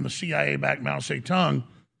 1949 when the CIA backed Mao Zedong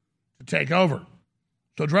to take over.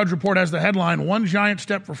 So Drudge Report has the headline, "One Giant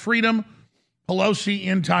Step for Freedom, Pelosi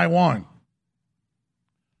in Taiwan."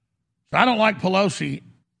 So I don't like Pelosi,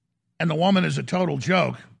 and the woman is a total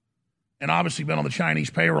joke, and obviously been on the Chinese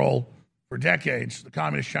payroll for decades, the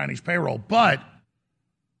communist Chinese payroll. But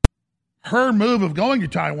her move of going to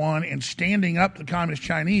Taiwan and standing up to the communist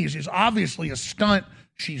Chinese is obviously a stunt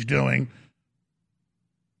she's doing,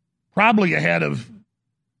 probably ahead of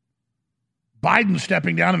Biden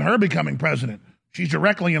stepping down and her becoming president. She's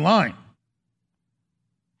directly in line.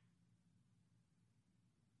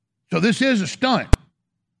 So this is a stunt.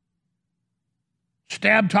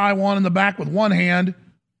 Stab Taiwan in the back with one hand,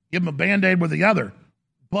 give them a Band-Aid with the other.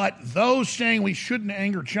 But those saying we shouldn't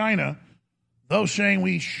anger China, those saying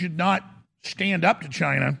we should not stand up to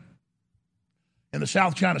China in the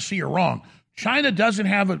South China Sea are wrong. China doesn't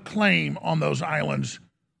have a claim on those islands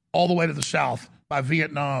all the way to the south by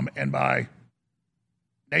Vietnam and by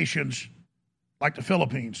nations like the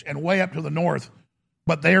Philippines and way up to the north,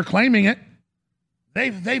 but they are claiming it.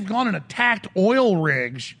 They've gone and attacked oil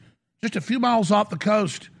rigs just a few miles off the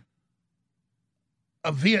coast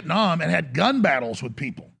of Vietnam and had gun battles with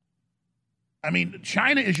people. I mean,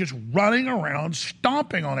 China is just running around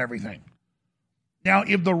stomping on everything. Now,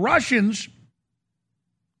 if the Russians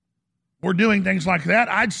were doing things like that,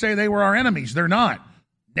 I'd say they were our enemies. They're not.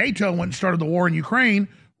 NATO went and started the war in Ukraine.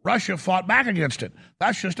 Russia fought back against it.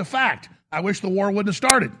 That's just a fact. I wish the war wouldn't have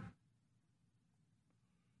started.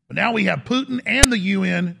 But now we have Putin and the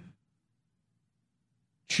UN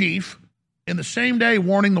chief in the same day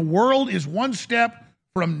warning the world is one step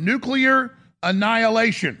from nuclear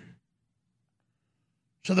annihilation.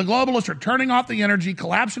 So the globalists are turning off the energy,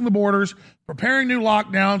 collapsing the borders, preparing new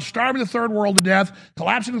lockdowns, starving the third world to death,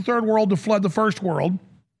 collapsing the third world to flood the first world.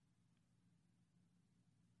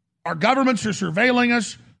 Our governments are surveilling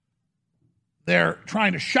us. They're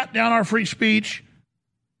trying to shut down our free speech.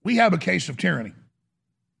 We have a case of tyranny.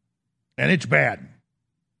 And it's bad.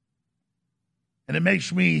 And it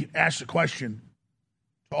makes me ask the question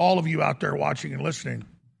to all of you out there watching and listening,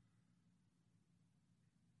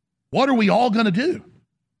 what are we all going to do?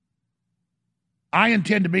 I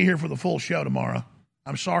intend to be here for the full show tomorrow.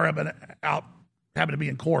 I'm sorry I've been out, having to be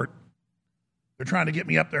in court. They're trying to get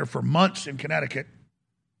me up there for months in Connecticut.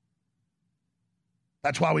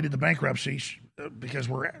 That's why we did the bankruptcies, because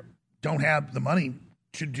we don't have the money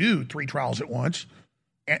to do 3 trials at once,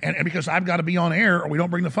 and because I've got to be on air or we don't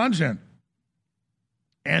bring the funds in.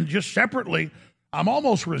 And just separately, I'm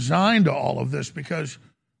almost resigned to all of this because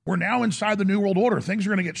we're now inside the New World Order. Things are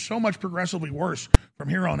going to get so much progressively worse from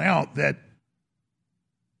here on out that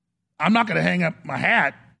I'm not going to hang up my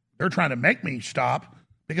hat. They're trying to make me stop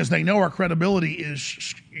because they know our credibility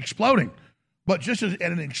is exploding. But just at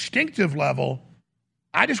an instinctive level,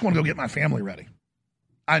 I just want to go get my family ready.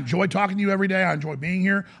 I enjoy talking to you every day. I enjoy being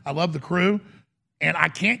here. I love the crew. And I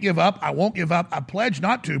can't give up. I won't give up. I pledge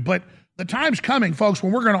not to. But the time's coming, folks,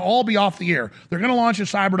 when we're going to all be off the air. They're going to launch a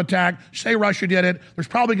cyber attack, say Russia did it. There's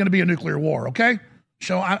probably going to be a nuclear war, okay?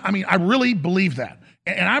 So, I mean, I really believe that.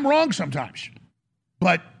 And I'm wrong sometimes.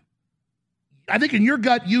 But I think in your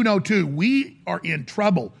gut, you know, too, we are in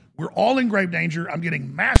trouble. We're all in grave danger. I'm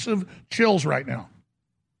getting massive chills right now.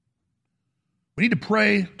 We need to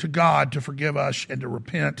pray to God to forgive us and to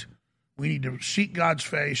repent. We need to seek God's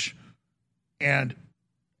face and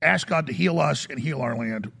ask God to heal us and heal our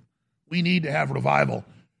land. We need to have revival.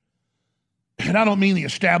 And I don't mean the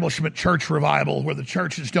establishment church revival where the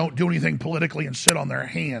churches don't do anything politically and sit on their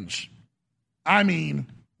hands. I mean,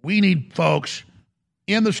 we need folks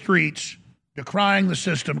in the streets decrying the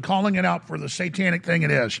system, calling it out for the satanic thing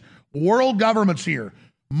it is. World government's here.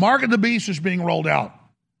 Mark of the Beast is being rolled out.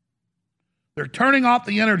 They're turning off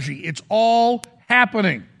the energy. It's all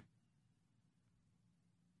happening.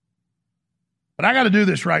 But I got to do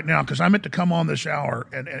this right now because I meant to come on this hour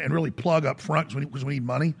and really plug up front because we need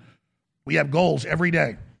money. We have goals every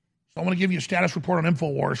day. So I want to give you a status report on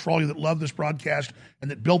InfoWars for all you that love this broadcast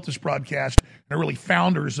and that built this broadcast and are really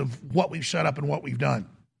founders of what we've set up and what we've done.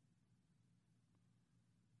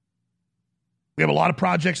 We have a lot of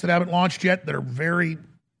projects that haven't launched yet that are very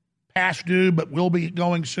past due, but will be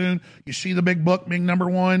going soon. You see the big book being number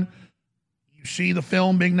 1. You see the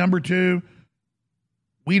film being number 2.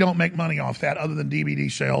 We don't make money off that other than DVD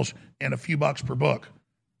sales and a few bucks per book.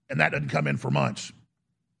 And that doesn't come in for months.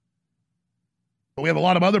 But we have a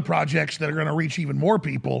lot of other projects that are going to reach even more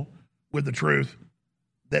people with the truth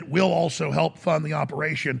that will also help fund the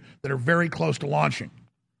operation that are very close to launching.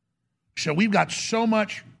 So we've got so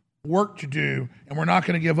much work to do, and we're not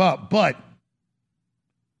going to give up, but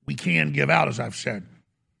we can give out, as I've said.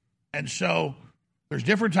 And so there's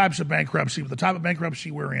different types of bankruptcy, but the type of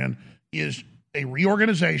bankruptcy we're in is a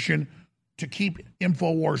reorganization to keep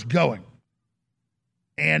InfoWars going.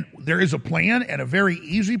 And there is a plan and a very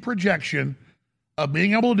easy projection of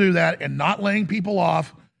being able to do that and not laying people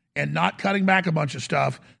off and not cutting back a bunch of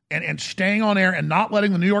stuff and staying on air and not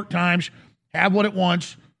letting the New York Times have what it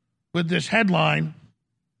wants with this headline,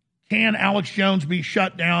 can Alex Jones be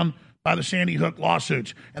shut down by the Sandy Hook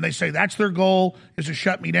lawsuits? And they say that's their goal, is to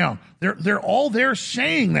shut me down. They're all there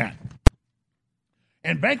saying that.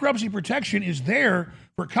 And bankruptcy protection is there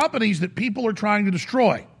for companies that people are trying to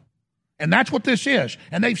destroy. And that's what this is.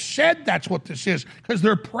 And they've said that's what this is because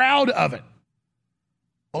they're proud of it.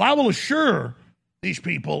 Well, I will assure these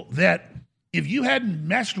people that if you hadn't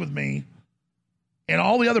messed with me and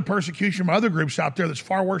all the other persecution from other groups out there that's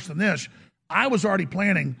far worse than this, I was already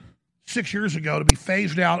planning 6 years ago to be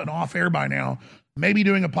phased out and off air by now, maybe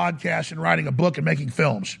doing a podcast and writing a book and making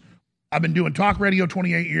films. I've been doing talk radio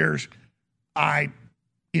 28 years. I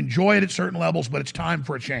enjoy it at certain levels, but it's time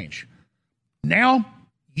for a change. Now,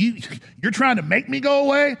 you're trying to make me go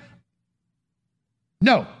away?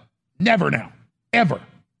 No, never now, ever.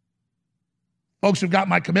 Folks have got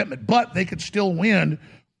my commitment, but they could still win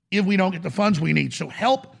if we don't get the funds we need. So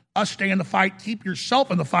help us stay in the fight. Keep yourself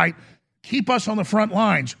in the fight. Keep us on the front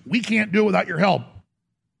lines. We can't do it without your help.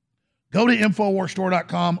 Go to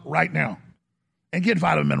InfoWarsStore.com right now and get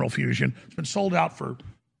Vitamin Mineral Fusion. It's been sold out for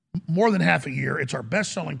more than half a year. It's our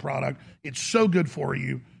best-selling product. It's so good for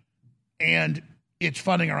you, and it's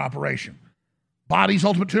funding our operation. Body's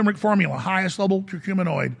Ultimate Turmeric Formula, highest level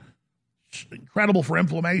curcuminoid. It's incredible for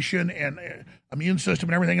inflammation and immune system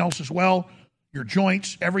and everything else as well. Your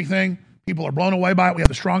joints, everything. People are blown away by it. We have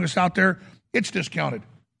the strongest out there. It's discounted.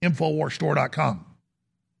 InfoWarsStore.com.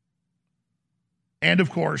 And, of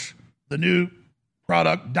course, the new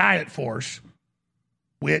product, Diet Force,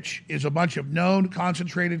 which is a bunch of known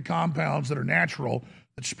concentrated compounds that are natural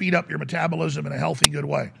that speed up your metabolism in a healthy, good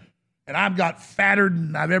way. And I've got fatter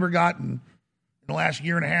than I've ever gotten in the last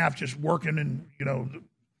year and a half just working and,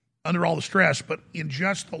 under all the stress. But in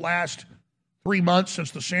just the last 3 months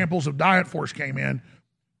since the samples of Diet Force came in,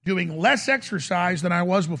 doing less exercise than I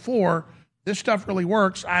was before, this stuff really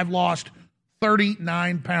works. I've lost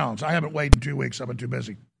 39 pounds. I haven't weighed in 2 weeks. I've been too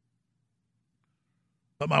busy.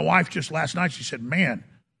 But my wife just last night, she said, man,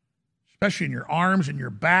 especially in your arms and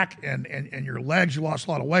your back and your legs, you lost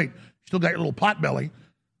a lot of weight. Still got your little pot belly.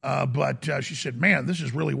 But she said, man, this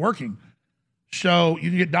is really working. So you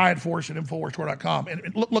can get Diet Force at InfoWarsStore.com.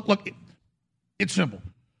 And look, it's simple.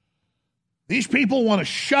 These people want to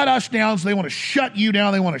shut us down, so they want to shut you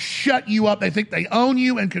down. They want to shut you up. They think they own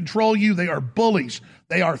you and control you. They are bullies.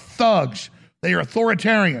 They are thugs. They are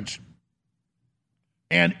authoritarians.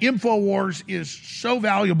 And InfoWars is so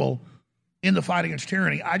valuable in the fight against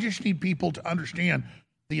tyranny. I just need people to understand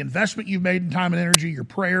the investment you've made in time and energy, your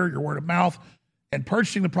prayer, your word of mouth, and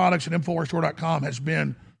purchasing the products at InfoWarsStore.com has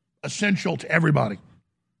been essential to everybody.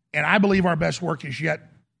 And I believe our best work is yet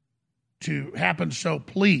to happen. So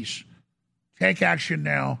please take action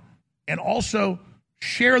now. And also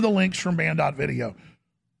share the links from Band.video.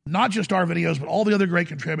 Not just our videos, but all the other great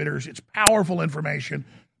contributors. It's powerful information.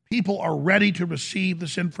 People are ready to receive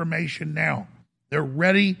this information now. They're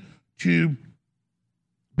ready to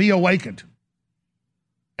be awakened.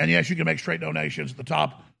 And yes, you can make straight donations at the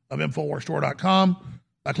top of InfoWarsStore.com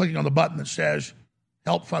by clicking on the button that says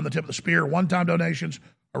help fund the tip of the spear. One-time donations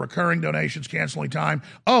or recurring donations, canceling time.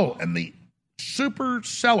 Oh, and the super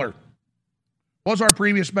seller was our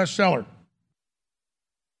previous bestseller.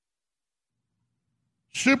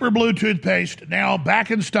 Super Blue toothpaste, now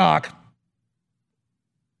back in stock.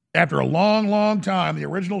 After a long, long time, the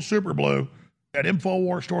original Super Blue at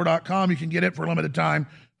InfoWarsStore.com, you can get it for a limited time,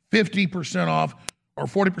 50% off or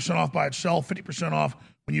 40% off by itself, 50% off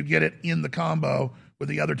when you get it in the combo with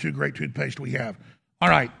the other two great toothpaste we have. All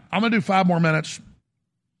right, I'm going to do 5 more minutes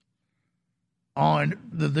on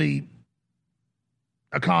the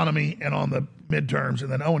economy and on the midterms,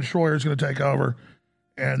 and then Owen Schroyer is going to take over,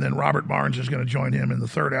 and then Robert Barnes is going to join him in the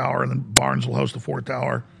 3rd hour, and then Barnes will host the 4th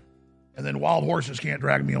hour, and then Wild Horses Can't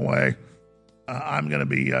Drag Me Away. I'm going to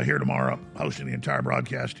be here tomorrow hosting the entire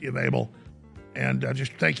broadcast, if able, and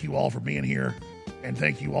just thank you all for being here, and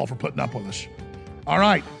thank you all for putting up with us. All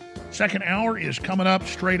right, 2nd hour is coming up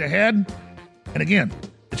straight ahead, and again,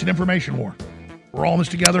 it's an information war. We're all in this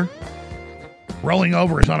together. Rolling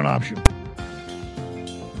over is not an option.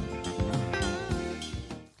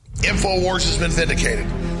 InfoWars has been vindicated.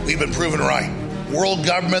 We've been proven right. World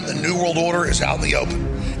government, the New World Order is out in the open.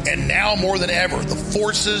 And now more than ever, the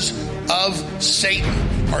forces of Satan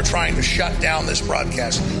are trying to shut down this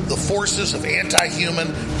broadcast. The forces of anti-human,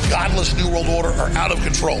 godless New World Order are out of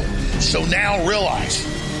control. So now realize,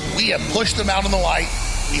 we have pushed them out in the light.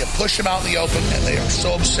 We have pushed them out in the open, and they are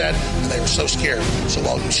so upset and they are so scared. So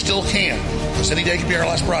while you still can, because any day could be our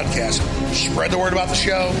last broadcast, spread the word about the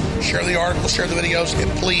show, share the articles, share the videos, and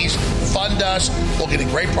please fund us while getting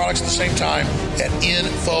great products at the same time at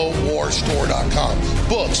InfoWarsStore.com.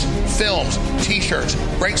 Books, films, t-shirts,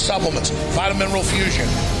 great supplements, Vitamin Mineral Fusion,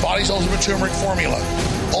 Body's Ultimate Turmeric Formula,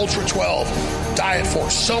 Ultra 12, Diet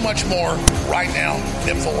Force, so much more right now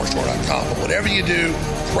at InfoWarsStore.com. But whatever you do,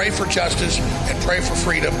 pray for justice and pray for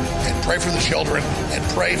freedom and pray for the children and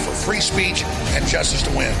pray for free speech and justice to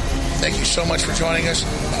win. Thank you so much for joining us.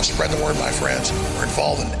 Now spread the word, my friends. We're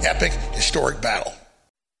involved in an epic, historic battle.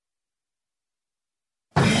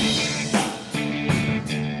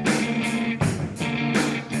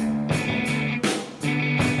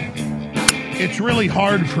 It's really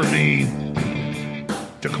hard for me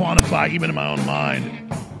to quantify, even in my own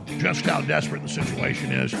mind, just how desperate the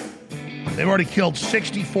situation is. They've already killed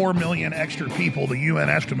 64 million extra people, the UN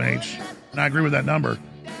estimates, and I agree with that number,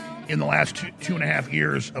 in the last two and a half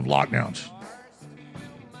years of lockdowns.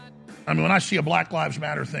 I mean, when I see a Black Lives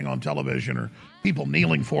Matter thing on television or people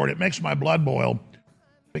kneeling for it, it makes my blood boil,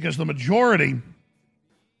 because the majority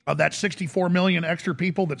of that 64 million extra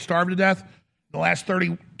people that starved to death in the last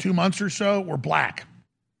 32 months or so were black.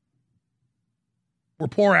 Were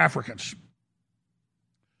poor Africans.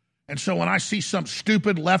 And so when I see some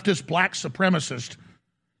stupid leftist black supremacist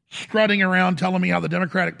strutting around telling me how the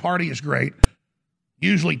Democratic Party is great,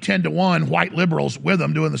 usually 10-1 white liberals with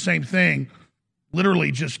them doing the same thing,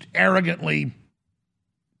 literally just arrogantly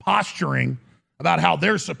posturing about how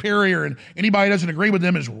they're superior and anybody who doesn't agree with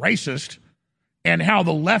them is racist, and how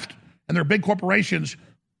the left and their big corporations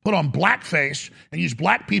put on blackface and use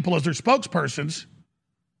black people as their spokespersons,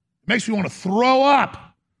 it makes me want to throw up.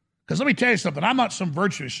 Because let me tell you something, I'm not some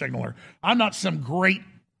virtue signaler. I'm not some great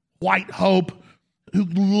white hope who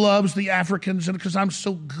loves the Africans and because I'm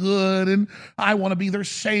so good and I want to be their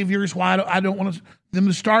saviors. Why I don't want them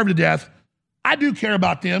to starve to death. I do care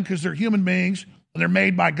about them because they're human beings and they're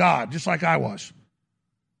made by God, just like I was.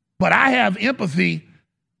 But I have empathy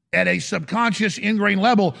at a subconscious ingrained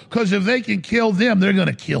level, because if they can kill them, they're going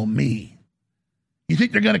to kill me. You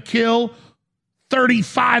think they're going to kill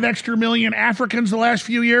 35 extra million Africans the last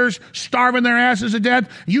few years, starving their asses to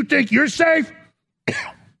death? You think you're safe?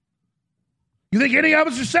 You think any of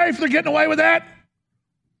us are safe? They're getting away with that?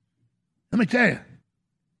 Let me tell you.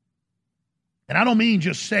 And I don't mean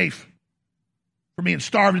just safe for being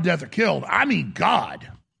starved to death or killed. I mean God.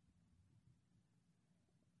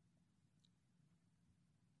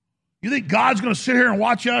 You think God's going to sit here and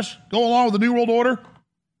watch us go along with the New World Order?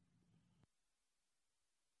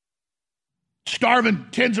 Starving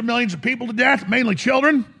tens of millions of people to death, mainly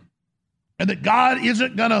children, and that God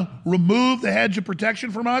isn't going to remove the hedge of protection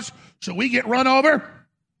from us so we get run over?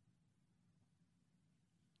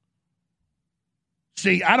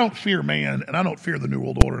 See, I don't fear man, and I don't fear the New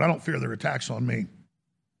World Order, and I don't fear their attacks on me.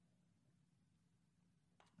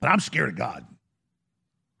 But I'm scared of God.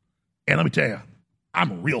 And let me tell you,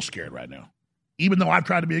 I'm real scared right now. Even though I've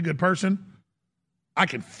tried to be a good person, I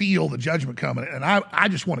can feel the judgment coming, and I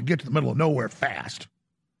just want to get to the middle of nowhere fast.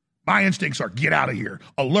 My instincts are get out of here.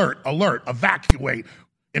 Alert, alert, evacuate.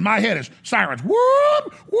 In my head is sirens.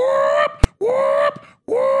 Whoop, whoop, whoop,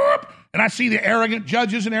 whoop. And I see the arrogant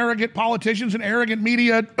judges and arrogant politicians and arrogant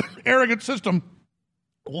media, arrogant system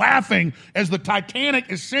laughing as the Titanic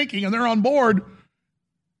is sinking and they're on board.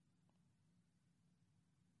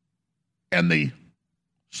 And the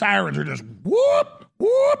sirens are just whoop,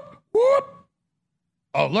 whoop, whoop.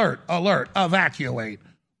 Alert, alert, evacuate.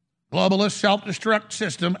 Globalist self-destruct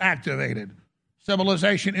system activated.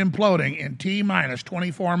 Civilization imploding in T-minus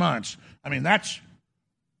 24 months. I mean, that's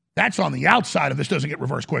on the outside if this doesn't get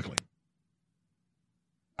reversed quickly.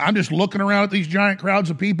 I'm just looking around at these giant crowds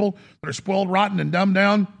of people that are spoiled, rotten, and dumbed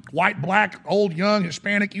down, white, black, old, young,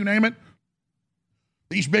 Hispanic, you name it.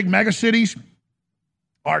 These big megacities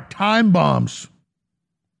are time bombs.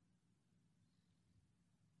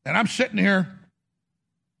 And I'm sitting here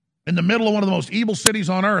in the middle of one of the most evil cities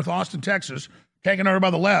on earth, Austin, Texas, taken over by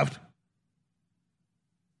the left.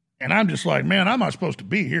 And I'm just like, man, I'm not supposed to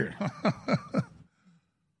be here.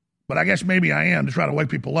 But I guess maybe I am to try to wake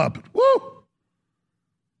people up. Woo!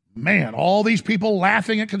 Man, all these people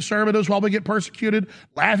laughing at conservatives while we get persecuted,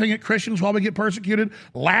 laughing at Christians while we get persecuted,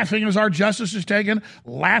 laughing as our justice is taken,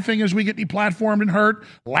 laughing as we get deplatformed and hurt,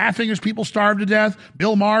 laughing as people starve to death.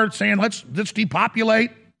 Bill Maher saying, let's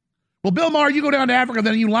depopulate. Well, Bill Maher, you go down to Africa,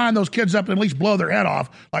 then you line those kids up and at least blow their head off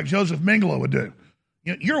like Joseph Mengele would do.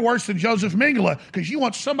 You're worse than Joseph Mengele because you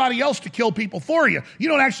want somebody else to kill people for you. You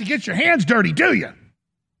don't actually get your hands dirty, do you?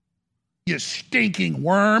 You stinking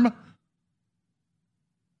worm.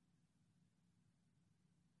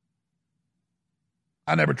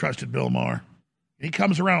 I never trusted Bill Maher. He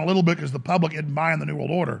comes around a little bit because the public isn't buying the New World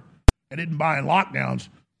Order and isn't buying lockdowns.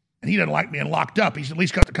 And he doesn't like being locked up. He's at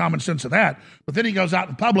least got the common sense of that. But then he goes out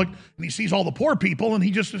in public and he sees all the poor people and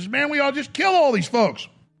he just says, man, we ought to just kill all these folks.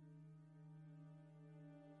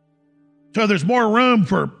 So there's more room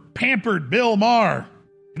for pampered Bill Maher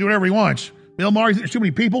to do whatever he wants. Bill Maher, you think there's too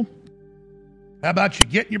many people? How about you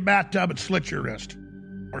get in your bathtub and slit your wrist?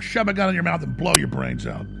 Or shove a gun in your mouth and blow your brains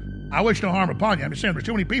out? I wish no harm upon you. I'm just saying, there's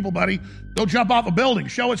too many people, buddy. Go jump off a building.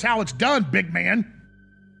 Show us how it's done, big man.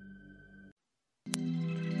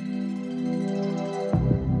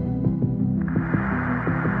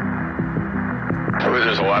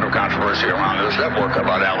 There's a lot of controversy around this network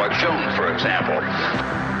about Alex Jones, for example.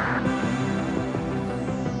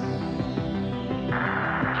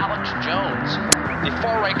 Alex Jones, the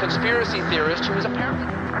far-right conspiracy theorist who is apparently...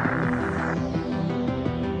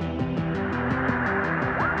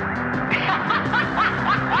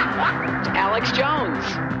 Alex Jones.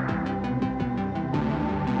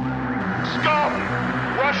 Scum!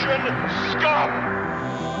 Russian scum!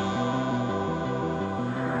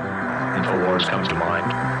 InfoWars comes to mind.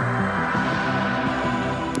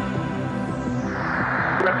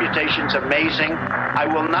 Reputation's amazing. I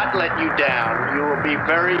will not let you down. You will be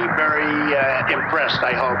very, very impressed,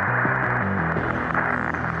 I hope.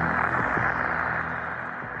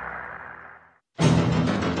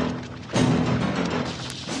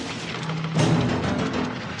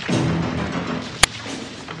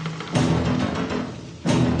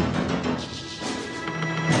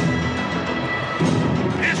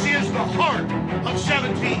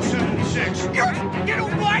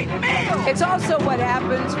 It's also what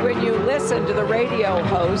happens when you listen to the radio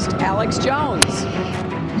host, Alex Jones.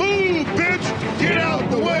 Move, bitch! Get out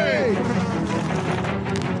the way!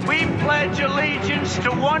 We pledge allegiance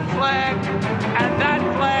to one flag, and that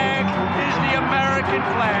flag is the American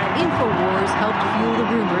flag. InfoWars helped fuel the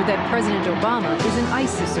rumor that President Obama is an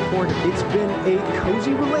ISIS supporter. It's been a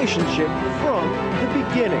cozy relationship from the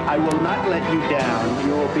beginning. I will not let you down.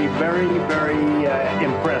 You will be very, very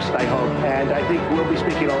impressed, I hope. And I think we'll be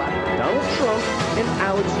speaking a lot. Donald Trump and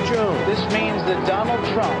Alex Jones. This means that Donald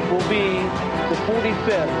Trump will be the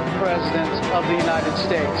 45th president of the United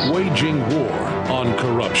States. Waging war on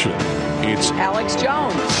corruption. It's Alex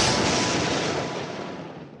Jones.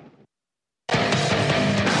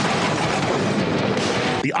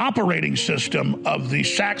 The operating system of the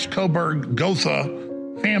Saxe-Coburg-Gotha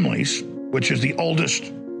families, which is the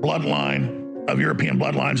oldest bloodline of European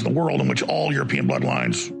bloodlines in the world, in which all European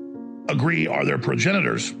bloodlines agree are their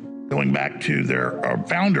progenitors, going back to their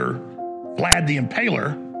founder, Vlad the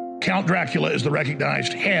Impaler. Count Dracula is the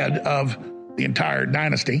recognized head of the entire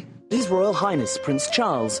dynasty. His Royal Highness Prince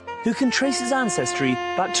Charles, who can trace his ancestry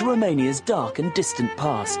back to Romania's dark and distant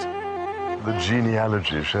past. The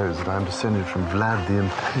genealogy shows that I'm descended from Vlad the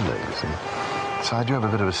Impaler, you see. So I do have a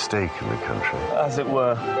bit of a stake in the country. As it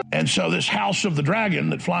were. And so this House of the Dragon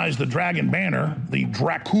that flies the dragon banner, the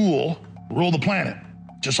Dracul, rule the planet,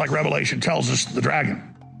 just like Revelation tells us the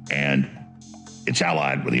dragon. And it's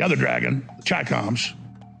allied with the other dragon, the Chicoms,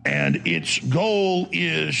 and its goal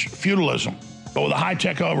is feudalism, but with a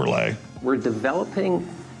high-tech overlay. We're developing,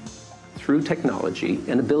 through technology,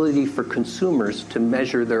 an ability for consumers to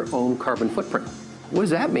measure their own carbon footprint. What does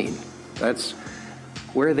that mean? That's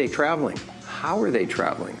where are they traveling? How are they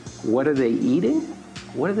traveling? What are they eating?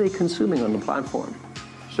 What are they consuming on the platform?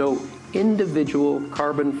 So, individual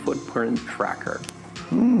carbon footprint tracker.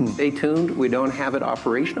 Stay tuned. We don't have it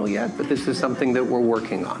operational yet, but this is something that we're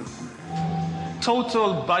working on.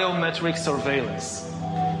 Total biometric surveillance.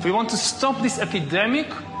 If we want to stop this epidemic,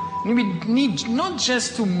 we need not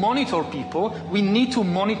just to monitor people, we need to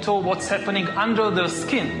monitor what's happening under their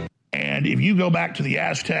skin. And if you go back to the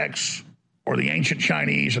Aztecs or the ancient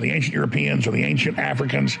Chinese or the ancient Europeans or the ancient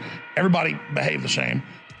Africans, everybody behaved the same.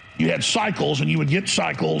 You had cycles, and you would get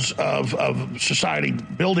cycles of society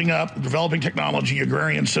building up, developing technology,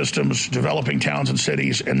 agrarian systems, developing towns and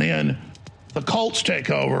cities, and then the cults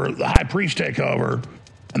take over, the high priests take over,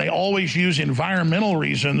 and they always use environmental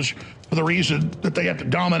reasons for the reason that they have to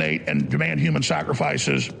dominate and demand human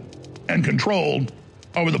sacrifices and control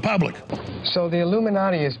over the public. So the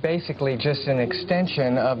Illuminati is basically just an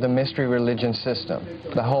extension of the mystery religion system,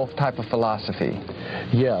 the whole type of philosophy.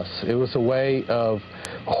 Yes, it was a way of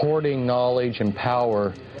hoarding knowledge and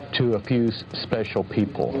power to a few special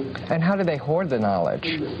people. And how do they hoard the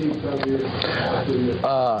knowledge?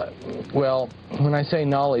 Well, when I say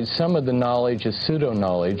knowledge, some of the knowledge is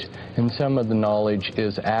pseudo-knowledge, and some of the knowledge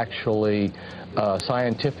is actually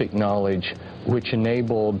scientific knowledge, which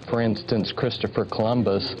enabled, for instance, Christopher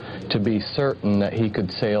Columbus to be certain that he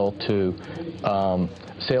could sail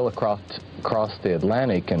across the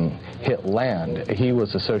Atlantic and hit land. He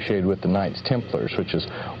was associated with the Knights Templars, which is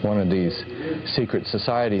one of these secret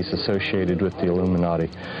societies associated with the Illuminati.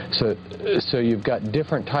 So you've got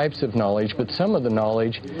different types of knowledge, but some of the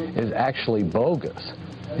knowledge is actually bogus.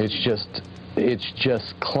 It's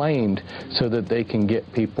just claimed so that they can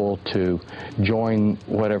get people to join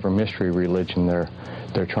whatever mystery religion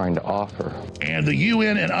they're trying to offer. And the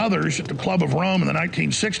UN and others at the Club of Rome in the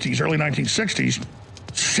 1960s, early 1960s,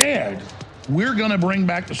 said, we're going to bring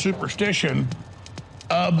back the superstition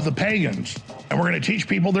of the pagans, and we're going to teach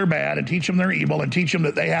people they're bad and teach them they're evil and teach them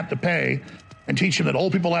that they have to pay and teach them that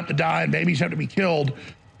old people have to die and babies have to be killed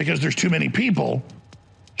because there's too many people,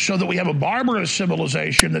 so that we have a barbarous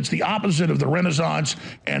civilization that's the opposite of the Renaissance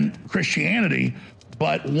and Christianity,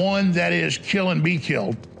 but one that is kill and be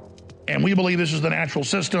killed. And we believe this is the natural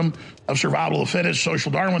system of survival of the fittest,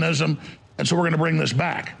 social Darwinism, and so we're going to bring this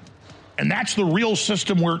back. And that's the real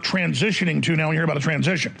system we're transitioning to now. We hear about a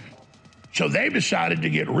transition. So they've decided to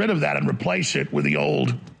get rid of that and replace it with the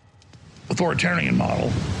old authoritarian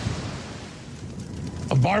model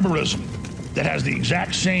of barbarism that has the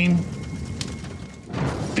exact same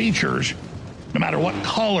features. No matter what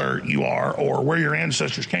color you are or where your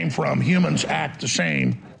ancestors came from, humans act the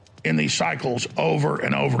same in these cycles over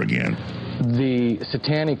and over again. The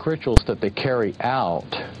satanic rituals that they carry out,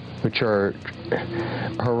 which are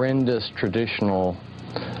horrendous traditional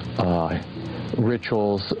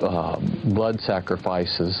rituals, blood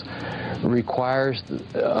sacrifices, requires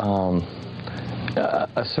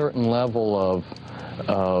a certain level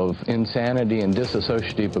of insanity and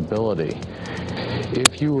dissociative ability.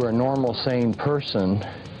 If you were a normal, sane person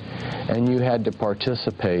and you had to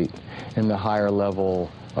participate in the higher level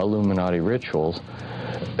Illuminati rituals,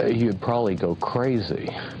 you'd probably go crazy.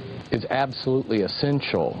 It's absolutely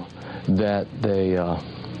essential that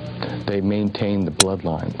they maintain the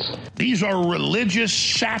bloodlines. These are religious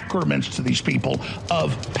sacraments to these people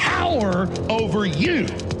of power over you.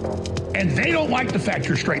 And they don't like the fact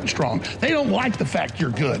you're straight and strong. They don't like the fact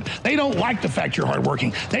you're good. They don't like the fact you're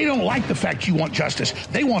hardworking. They don't like the fact you want justice.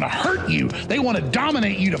 They want to hurt you. They want to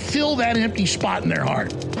dominate you to fill that empty spot in their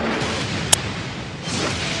heart.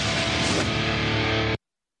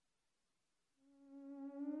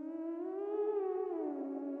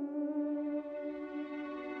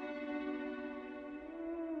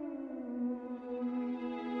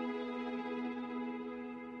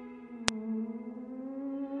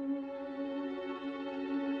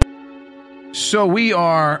 So we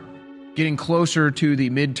are getting closer to the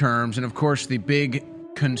midterms, and of course the big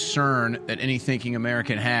concern that any thinking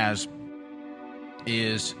American has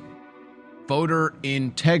is voter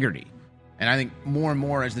integrity. And I think more and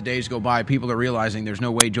more as the days go by, people are realizing there's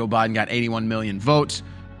no way Joe Biden got 81 million votes.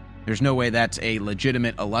 There's no way that's a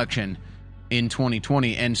legitimate election in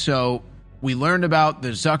 2020. And so we learned about the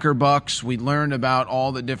Zuckerbucks. We learned about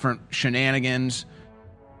all the different shenanigans.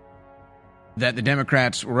 that the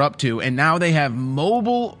Democrats were up to, and now they have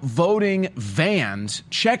mobile voting vans.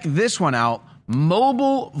 Check this one out.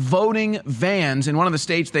 Mobile voting vans in one of the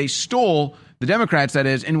states they stole, the Democrats, that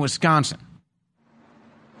is, in Wisconsin.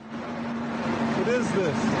 What is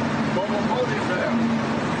this? Mobile voting van.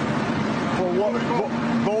 For what?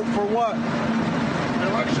 Vote for what?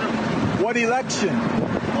 Election. What election?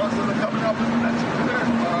 What's coming up in the next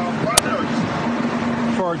primary?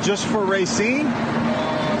 Just for Racine?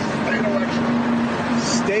 State election.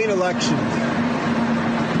 State election.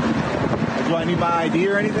 Do I need my ID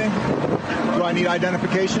or anything? Do I need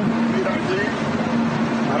identification? Need ID?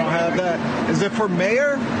 I don't have that. Is it for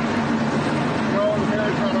mayor? No, the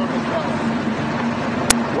mayor's not on this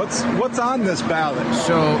ballot. What's on this ballot?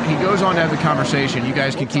 So he goes on to have the conversation. You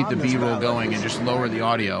guys can keep the B-roll going and just lower the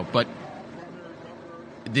audio. But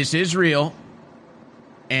this is real,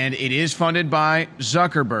 and it is funded by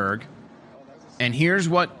Zuckerberg. And here's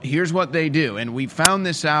what they do. And we found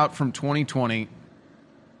this out from 2020,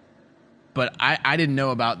 but I didn't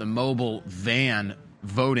know about the mobile van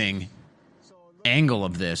voting angle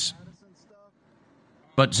of this.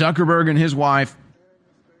 But Zuckerberg and his wife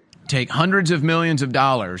take hundreds of millions of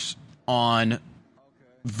dollars on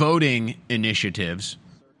voting initiatives.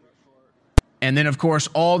 And then, of course,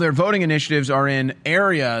 all their voting initiatives are in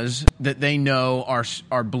areas that they know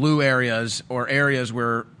are blue areas or areas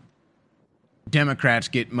where Democrats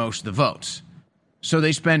get most of the votes. So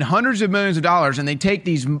they spend hundreds of millions of dollars, and they take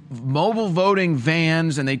these mobile voting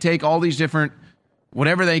vans, and they take all these different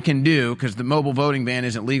whatever they can do, because the mobile voting van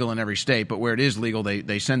isn't legal in every state, but where it is legal,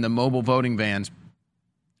 they send the mobile voting vans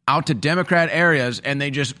out to Democrat areas, and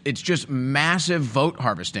it's just massive vote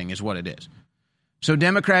harvesting is what it is. So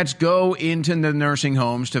Democrats go into the nursing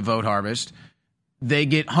homes to vote harvest. They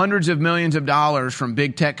get hundreds of millions of dollars from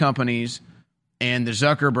big tech companies and the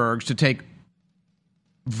Zuckerbergs to take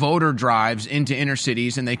voter drives into inner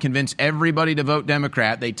cities, and they convince everybody to vote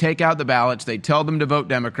Democrat. They take out the ballots. They tell them to vote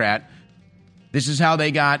Democrat. This is how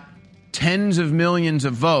they got tens of millions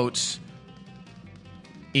of votes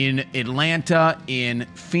in Atlanta, in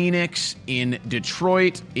Phoenix, in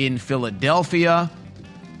Detroit, in Philadelphia,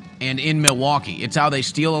 and in Milwaukee. It's how they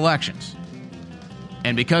steal elections.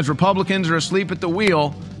 And because Republicans are asleep at the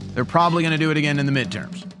wheel, they're probably going to do it again in the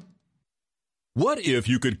midterms. What if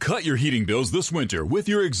you could cut your heating bills this winter with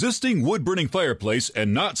your existing wood-burning fireplace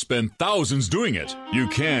and not spend thousands doing it? You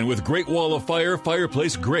can with Great Wall of Fire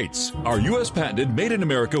fireplace grates. Our U.S. patented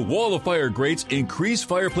made-in-America Wall of Fire grates increase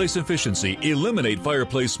fireplace efficiency, eliminate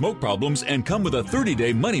fireplace smoke problems, and come with a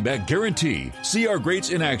 30-day money-back guarantee. See our grates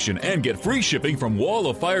in action and get free shipping from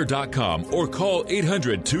walloffire.com or call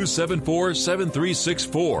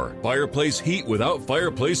 800-274-7364. Fireplace heat without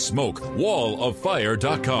fireplace smoke.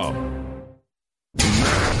 walloffire.com.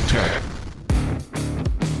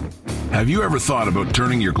 Have you ever thought about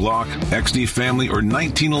turning your Glock, XD Family, or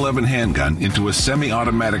 1911 handgun into a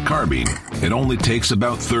semi-automatic carbine? It only takes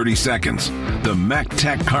about 30 seconds. The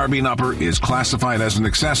MechTech Carbine Upper is classified as an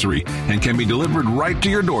accessory and can be delivered right to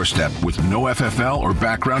your doorstep with no FFL or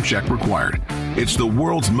background check required. It's the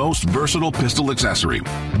world's most versatile pistol accessory.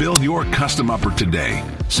 Build your custom upper today.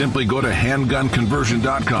 Simply go to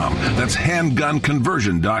handgunconversion.com. That's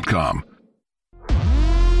handgunconversion.com.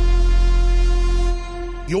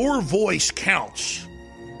 Your voice counts.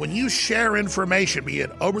 When you share information, be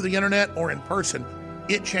it over the internet or in person,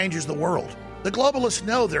 it changes the world. The globalists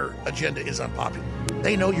know their agenda is unpopular.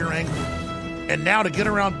 They know you're angry. And now to get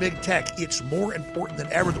around big tech, it's more important than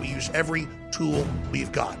ever that we use every tool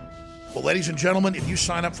we've got. Well, ladies and gentlemen, if you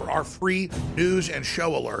sign up for our free news and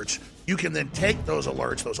show alerts, you can then take those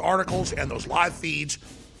alerts, those articles, and those live feeds,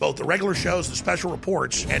 both the regular shows and special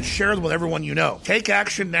reports, and share them with everyone you know. Take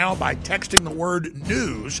action now by texting the word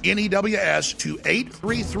NEWS, N-E-W-S, to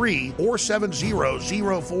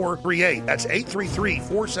 833-470-0438. That's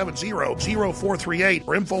 833-470-0438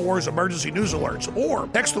 for InfoWars Emergency News Alerts. Or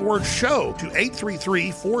text the word SHOW to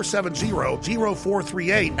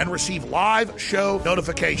 833-470-0438 and receive live show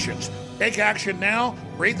notifications. Take action now,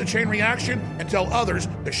 create the chain reaction, and tell others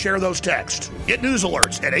to share those texts. Get news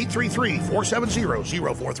alerts at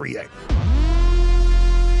 833-470-0438.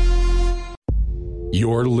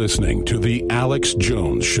 You're listening to The Alex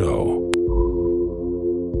Jones Show.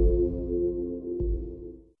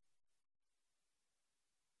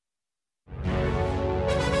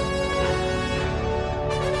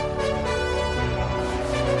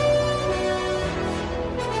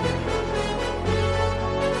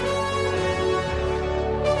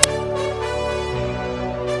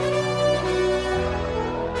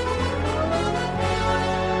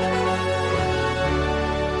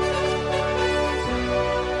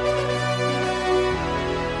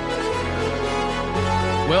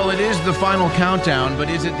 Well, it is the final countdown, but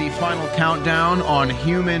is it the final countdown on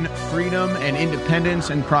human freedom and independence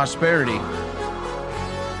and prosperity?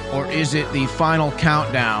 Or is it the final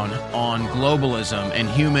countdown on globalism and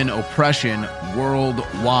human oppression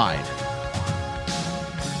worldwide?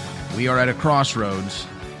 We are at a crossroads,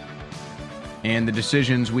 and the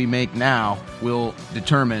decisions we make now will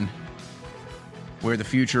determine where the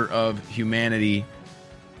future of humanity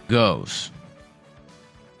goes.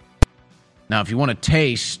 Now, if you want a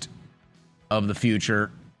taste of the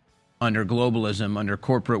future under globalism, under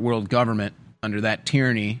corporate world government, under that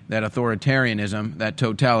tyranny, that authoritarianism, that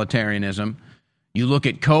totalitarianism, you look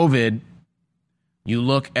at COVID, you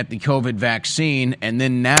look at the COVID vaccine, and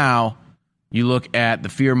then now you look at the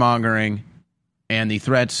fear-mongering and the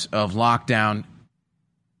threats of lockdown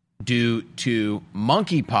due to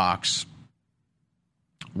monkeypox,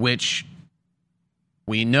 which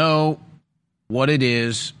we know what it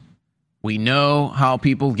is. We know how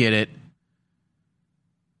people get it,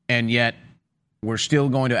 and yet we're still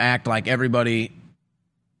going to act like everybody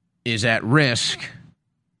is at risk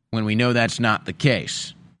when we know that's not the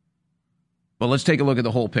case. But let's take a look at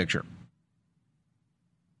the whole picture.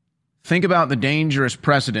 Think about the dangerous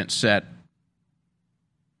precedent set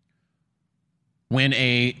when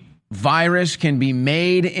a virus can be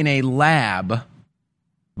made in a lab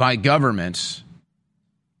by governments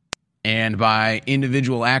and by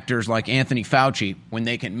individual actors like Anthony Fauci, when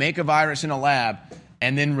they can make a virus in a lab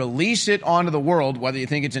and then release it onto the world, whether you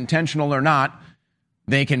think it's intentional or not.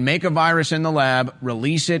 They can make a virus in the lab,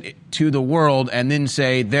 release it to the world, and then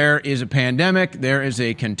say there is a pandemic, there is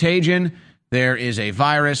a contagion, there is a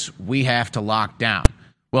virus, we have to lock down.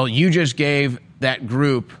 Well, you just gave that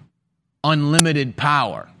group unlimited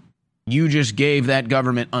power. You just gave that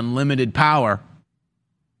government unlimited power,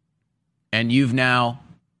 and you've now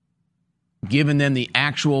given them the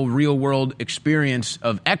actual real-world experience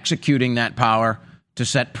of executing that power to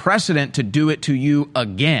set precedent to do it to you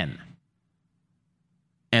again.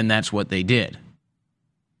 And that's what they did.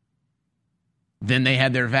 Then they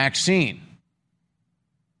had their vaccine.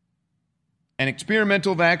 An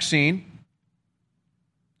experimental vaccine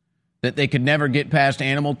that they could never get past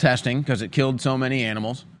animal testing because it killed so many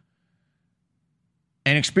animals.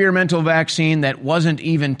 An experimental vaccine that wasn't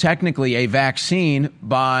even technically a vaccine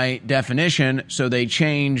by definition, so they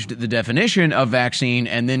changed the definition of vaccine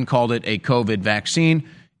and then called it a COVID vaccine,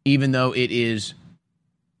 even though it is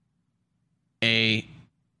a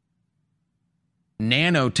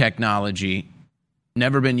nanotechnology,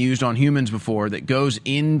 never been used on humans before, that goes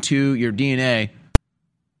into your DNA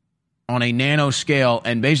on a nanoscale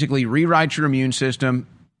and basically rewrites your immune system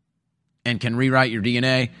and can rewrite your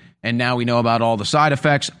DNA. And now we know about all the side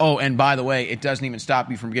effects. Oh, and by the way, it doesn't even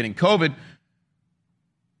stop you from getting COVID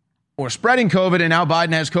or spreading COVID. And now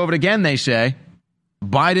Biden has COVID again, they say.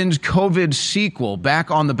 Biden's COVID sequel,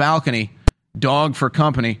 back on the balcony, dog for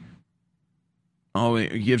company. Oh,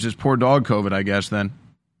 he gives his poor dog COVID, I guess, then.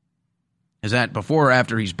 Is that before or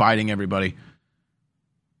after he's biting everybody?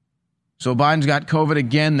 So Biden's got COVID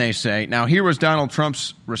again, they say. Now, here was Donald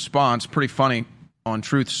Trump's response, pretty funny, on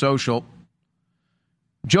Truth Social.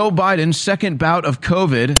 Joe Biden's second bout of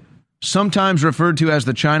COVID, sometimes referred to as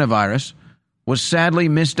the China virus, was sadly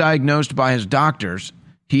misdiagnosed by his doctors.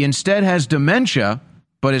 He instead has dementia,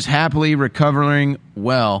 but is happily recovering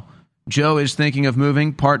well. Joe is thinking of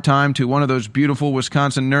moving part-time to one of those beautiful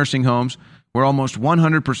Wisconsin nursing homes where almost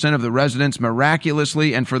 100% of the residents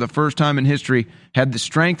miraculously and for the first time in history had the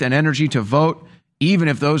strength and energy to vote, even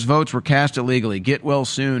if those votes were cast illegally. Get well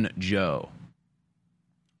soon, Joe.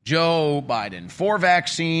 Joe Biden, 4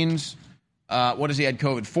 vaccines. What has he had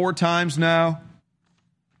COVID 4 times now?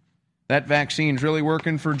 That vaccine's really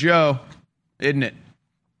working for Joe, isn't it?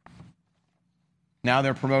 Now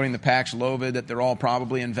they're promoting the Paxlovid that they're all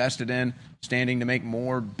probably invested in, standing to make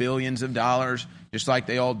more billions of dollars, just like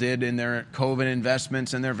they all did in their COVID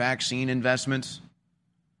investments and their vaccine investments.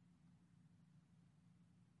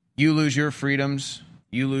 You lose your freedoms,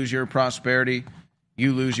 you lose your prosperity,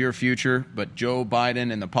 you lose your future, but Joe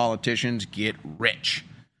Biden and the politicians get rich,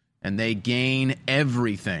 and they gain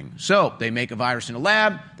everything. So they make a virus in a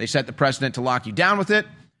lab. They set the precedent to lock you down with it.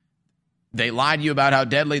 They lied to you about how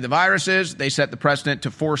deadly the virus is. They set the precedent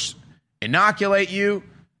to force inoculate you.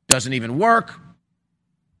 Doesn't even work.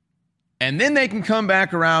 And then they can come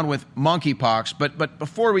back around with monkeypox. But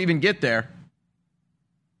before we even get there,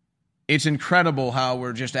 it's incredible how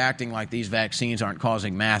we're just acting like these vaccines aren't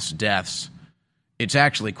causing mass deaths. It's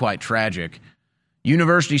actually quite tragic.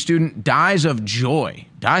 University student dies of joy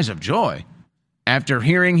after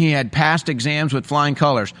hearing he had passed exams with flying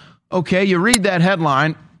colors. Okay, you read that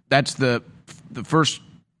headline. That's the first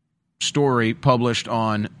story published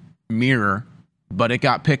on Mirror, but it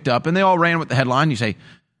got picked up, and they all ran with the headline. You say,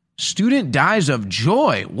 student dies of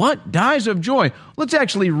joy. What? Dies of joy? Let's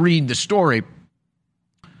actually read the story.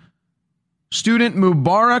 Student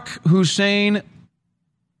Mubarak Hussein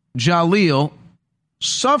Jalil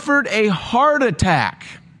suffered a heart attack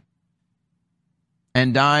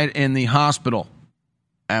and died in the hospital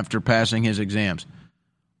after passing his exams.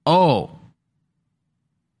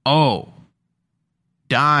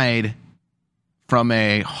 Died from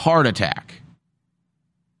a heart attack.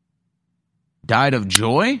 Died of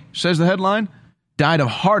joy, says the headline. Died of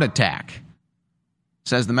heart attack,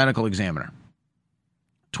 says the medical examiner.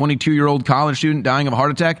 22-year-old college student dying of a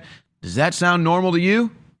heart attack. Does that sound normal to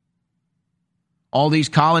you? All these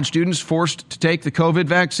college students forced to take the COVID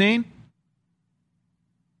vaccine?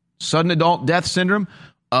 Sudden adult death syndrome?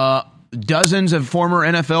 Dozens of former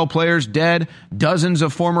NFL players dead. Dozens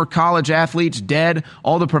of former college athletes dead.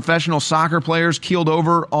 All the professional soccer players keeled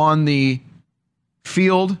over on the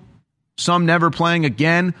field. Some never playing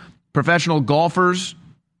again. Professional golfers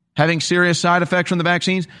having serious side effects from the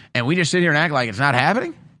vaccines. And we just sit here and act like it's not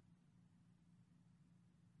happening?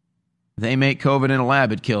 They make COVID in a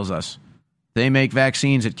lab, it kills us. They make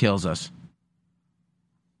vaccines, it kills us.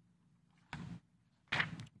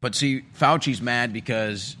 But see, Fauci's mad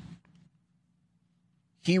because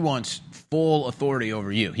he wants full authority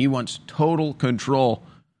over you. He wants total control.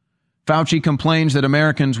 Fauci complains that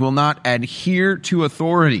Americans will not adhere to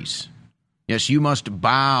authorities. Yes, you must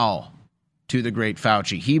bow to the great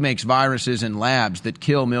Fauci. He makes viruses in labs that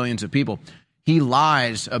kill millions of people. He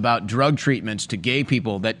lies about drug treatments to gay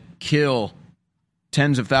people that kill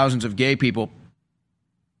tens of thousands of gay people.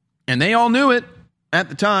 And they all knew it at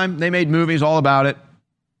the time. They made movies all about it.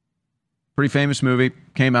 Pretty famous movie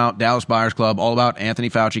came out, Dallas Buyers Club, all about Anthony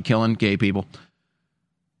Fauci killing gay people.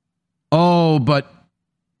 Oh, but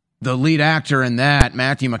the lead actor in that,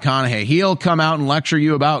 Matthew McConaughey, he'll come out and lecture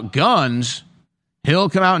you about guns. He'll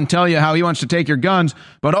come out and tell you how he wants to take your guns.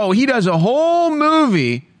 But, he does a whole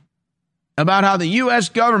movie about how the U.S.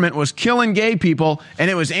 government was killing gay people, and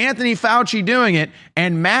it was Anthony Fauci doing it,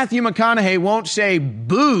 and Matthew McConaughey won't say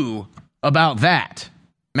boo about that.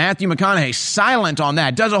 Matthew McConaughey silent on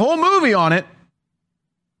that, does a whole movie on it,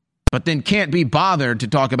 but then can't be bothered to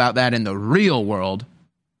talk about that in the real world.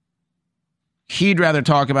 He'd rather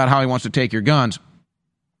talk about how he wants to take your guns.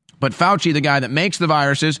 But Fauci, the guy that makes the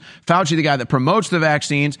viruses, Fauci, the guy that promotes the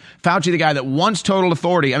vaccines, Fauci, the guy that wants total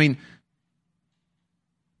authority. I mean,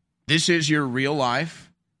 this is your real life,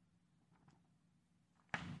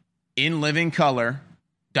 in living color,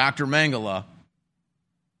 Dr. Mengele,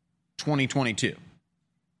 2022.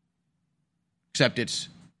 Except it's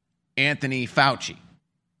Anthony Fauci.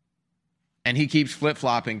 And he keeps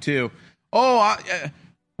flip-flopping, too.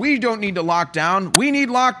 We don't need to lock down. We need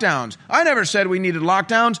lockdowns. I never said we needed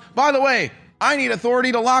lockdowns. By the way, I need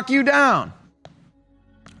authority to lock you down.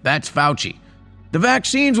 That's Fauci. The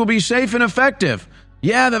vaccines will be safe and effective.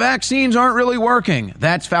 Yeah, the vaccines aren't really working.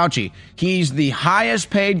 That's Fauci. He's the highest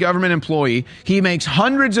paid government employee. He makes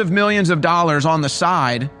hundreds of millions of dollars on the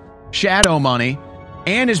side, shadow money,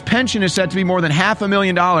 and his pension is set to be more than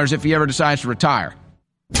 $500,000 if he ever decides to retire.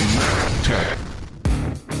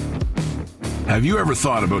 Have you ever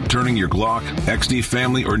thought about turning your Glock, XD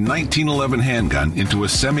Family, or 1911 handgun into a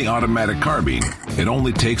semi-automatic carbine? It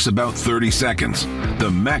only takes about 30 seconds. The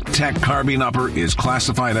MacTac Carbine Upper is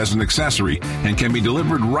classified as an accessory and can be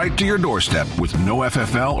delivered right to your doorstep with no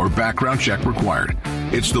FFL or background check required.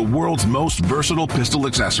 It's the world's most versatile pistol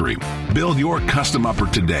accessory. Build your custom upper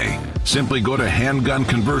today. Simply go to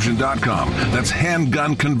handgunconversion.com. That's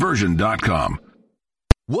handgunconversion.com.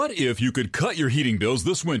 What if you could cut your heating bills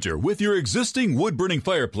this winter with your existing wood-burning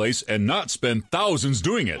fireplace and not spend thousands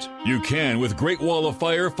doing it? You can with Great Wall of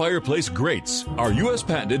Fire fireplace grates. Our U.S.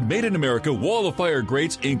 patented made-in-America Wall of Fire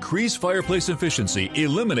grates increase fireplace efficiency,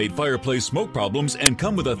 eliminate fireplace smoke problems, and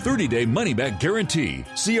come with a 30-day money-back guarantee.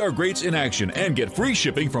 See our grates in action and get free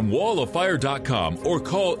shipping from walloffire.com or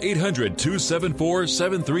call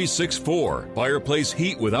 800-274-7364. Fireplace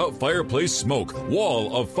heat without fireplace smoke.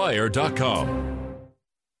 walloffire.com.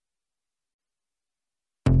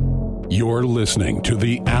 You're listening to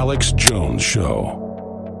The Alex Jones Show.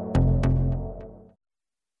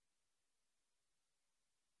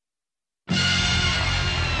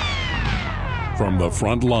 From the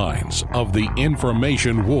front lines of the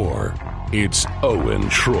information war, it's Owen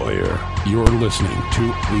Schroyer. You're listening to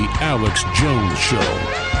The Alex Jones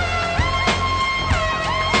Show.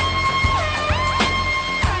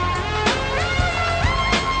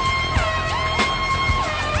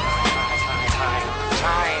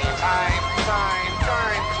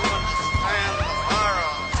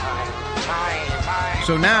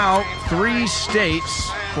 So now 3 states,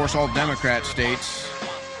 of course all Democrat states,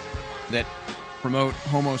 that promote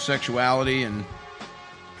homosexuality and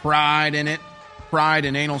pride in it, pride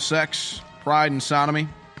in anal sex, pride in sodomy.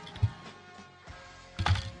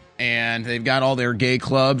 And they've got all their gay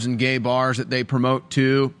clubs and gay bars that they promote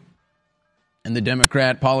too. And the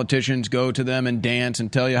Democrat politicians go to them and dance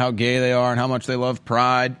and tell you how gay they are and how much they love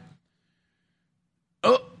pride.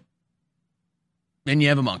 Oh, then you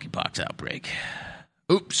have a monkeypox outbreak.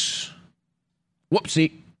 Oops.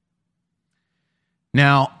 Whoopsie.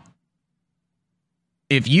 Now,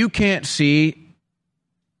 if you can't see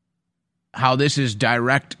how this is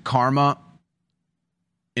direct karma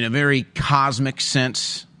in a very cosmic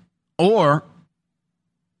sense, or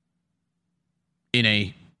in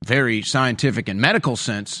a very scientific and medical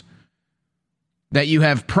sense, that you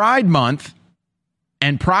have Pride Month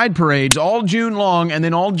and Pride parades all June long, and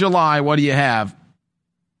then all July, what do you have?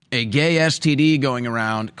 A gay STD going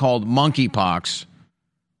around called monkeypox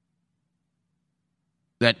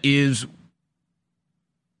that is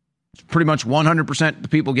pretty much 100% of the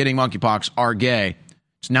people getting monkeypox are gay.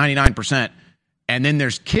 It's 99%. And then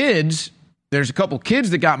there's a couple kids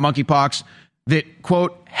that got monkeypox that,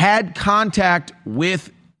 quote, had contact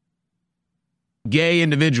with gay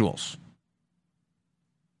individuals.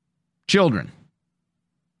 Children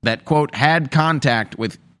that, quote, had contact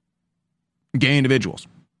with gay individuals.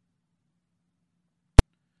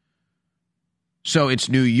 So it's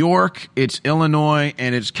New York, it's Illinois,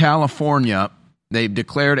 and it's California. They've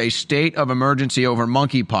declared a state of emergency over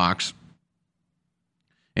monkeypox.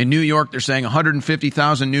 In New York, they're saying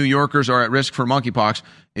 150,000 New Yorkers are at risk for monkeypox.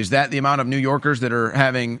 Is that the amount of New Yorkers that are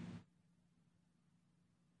having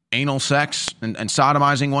anal sex and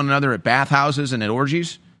sodomizing one another at bathhouses and at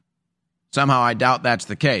orgies? Somehow I doubt that's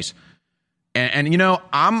the case. And you know,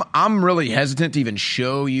 I'm really hesitant to even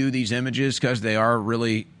show you these images because they are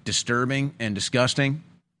really disturbing and disgusting.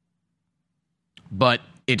 But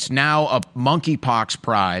it's now a monkeypox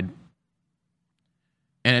pride.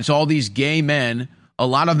 And it's all these gay men, a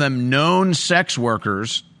lot of them known sex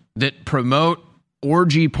workers, that promote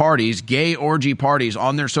orgy parties, gay orgy parties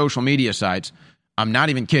on their social media sites. I'm not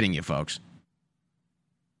even kidding you, folks.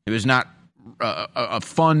 It was not a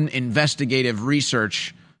fun investigative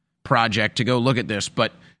research project to go look at this,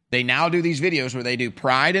 but they now do these videos where they do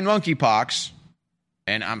pride and monkeypox.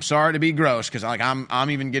 And I'm sorry to be gross because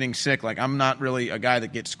I'm even getting sick. Like, I'm not really a guy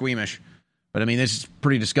that gets squeamish, but I mean, this is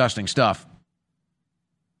pretty disgusting stuff.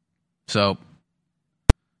 So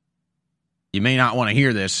you may not want to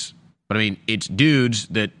hear this, but I mean, it's dudes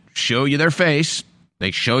that show you their face.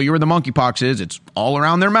 They show you where the monkeypox is. It's all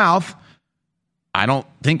around their mouth. I don't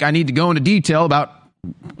think I need to go into detail about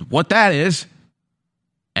what that is.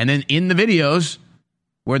 And then in the videos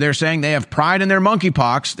where they're saying they have pride in their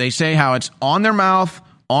monkeypox, they say how it's on their mouth,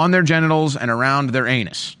 on their genitals, and around their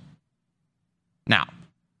anus. Now,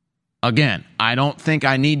 again, I don't think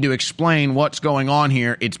I need to explain what's going on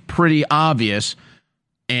here. It's pretty obvious.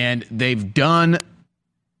 And they've done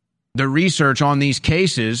the research on these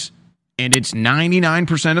cases, and it's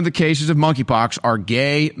 99% of the cases of monkeypox are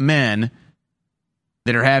gay men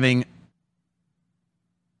that are having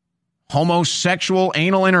homosexual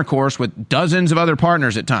anal intercourse with dozens of other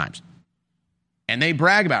partners at times. And they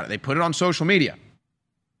brag about it. They put it on social media.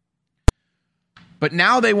 But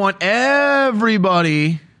now they want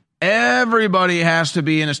everybody has to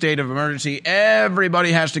be in a state of emergency.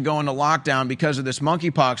 Everybody has to go into lockdown because of this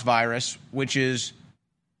monkeypox virus, which is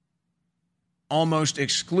almost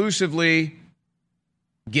exclusively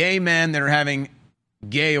gay men that are having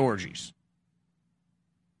gay orgies.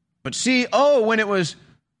 But see, when it was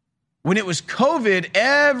COVID,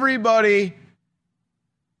 everybody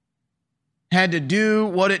had to do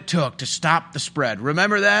what it took to stop the spread.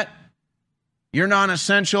 Remember that? You're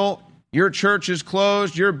non-essential. Your church is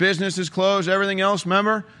closed. Your business is closed. Everything else,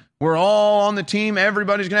 remember? We're all on the team.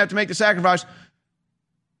 Everybody's going to have to make the sacrifice.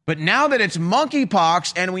 But now that it's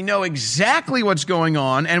monkeypox and we know exactly what's going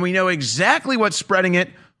on and we know exactly what's spreading it,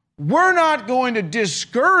 we're not going to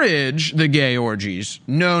discourage the gay orgies.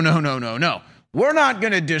 No. We're not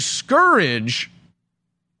going to discourage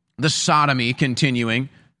the sodomy continuing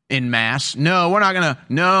in mass. No, we're not going to.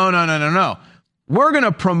 No. We're going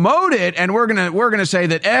to promote it, and we're going to say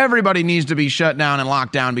that everybody needs to be shut down and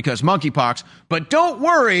locked down because monkeypox. But don't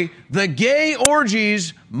worry, the gay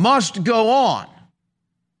orgies must go on.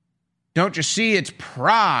 Don't you see? It's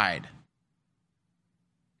pride.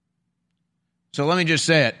 So let me just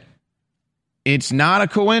say it. It's not a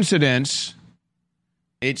coincidence.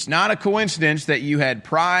 It's not a coincidence that you had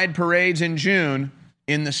pride parades in June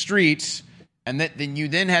in the streets, and that then you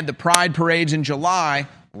then had the pride parades in July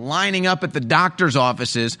lining up at the doctor's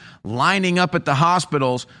offices, lining up at the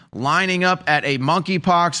hospitals, lining up at a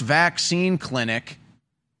monkeypox vaccine clinic.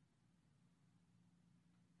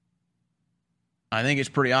 I think it's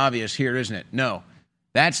pretty obvious here, isn't it? No,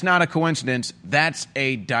 that's not a coincidence. That's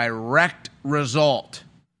a direct result.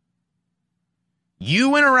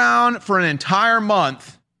 You went around for an entire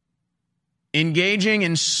month engaging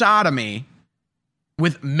in sodomy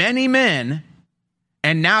with many men,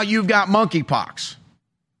 and now you've got monkeypox.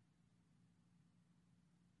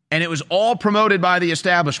 And it was all promoted by the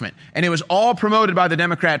establishment, and it was all promoted by the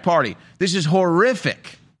Democrat Party. This is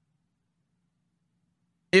horrific.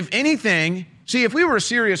 If anything, see, if we were a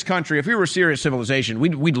serious country, if we were a serious civilization,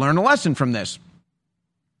 we'd learn a lesson from this.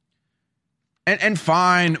 And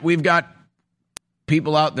fine, we've got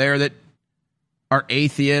people out there that are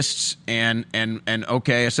atheists and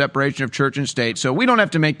okay, a separation of church and state. So we don't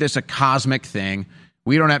have to make this a cosmic thing.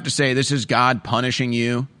 We don't have to say this is God punishing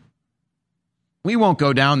you. We won't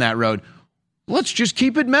go down that road. Let's just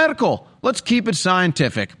keep it medical. Let's keep it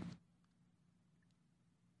scientific.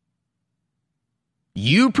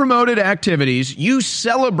 You promoted activities, you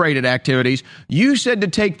celebrated activities, you said to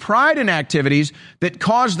take pride in activities that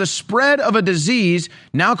caused the spread of a disease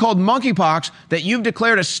now called monkeypox that you've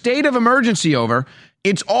declared a state of emergency over.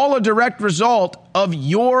 It's all a direct result of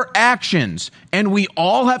your actions. And we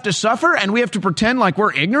all have to suffer and we have to pretend like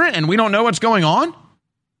we're ignorant and we don't know what's going on.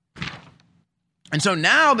 And so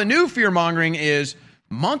now the new fear-mongering is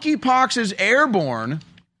monkeypox is airborne.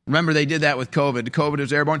 Remember, they did that with COVID. COVID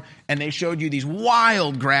is airborne, and they showed you these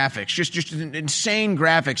wild graphics, just insane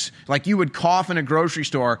graphics, like you would cough in a grocery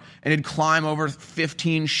store, and it'd climb over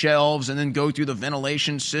 15 shelves and then go through the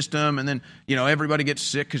ventilation system, and then, everybody gets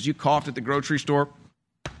sick because you coughed at the grocery store.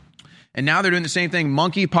 And now they're doing the same thing.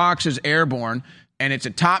 Monkeypox is airborne, and it's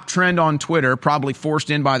a top trend on Twitter, probably forced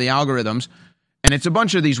in by the algorithms, and it's a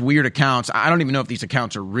bunch of these weird accounts. I don't even know if these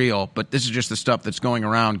accounts are real, but this is just the stuff that's going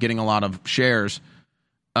around, getting a lot of shares.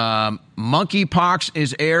 Monkeypox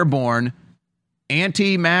is airborne.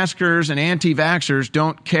 Anti-maskers and anti-vaxxers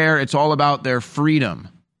don't care. It's all about their freedom.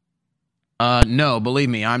 No, believe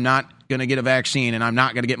me, I'm not going to get a vaccine and I'm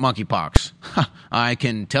not going to get monkeypox. I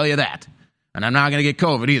can tell you that. And I'm not going to get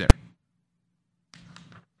COVID either.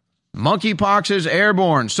 Monkeypox is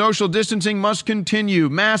airborne. Social distancing must continue.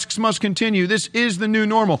 Masks must continue. This is the new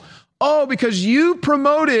normal. Oh, because you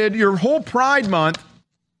promoted your whole Pride Month.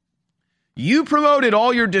 You promoted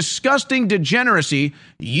all your disgusting degeneracy.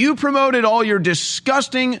 You promoted all your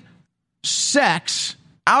disgusting sex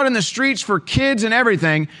out in the streets for kids and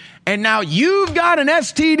everything. And now you've got an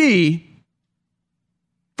STD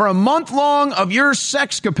for a month long of your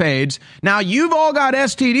sexcapades. Now you've all got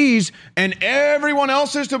STDs and everyone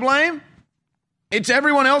else is to blame? It's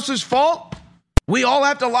everyone else's fault? We all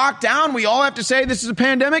have to lock down? We all have to say this is a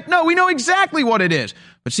pandemic? No, we know exactly what it is.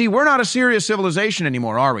 But see, we're not a serious civilization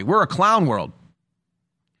anymore, are we? We're a clown world.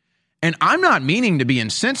 And I'm not meaning to be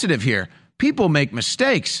insensitive here. People make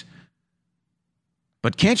mistakes.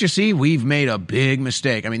 But can't you see we've made a big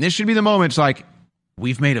mistake? I mean, this should be the moment. It's like,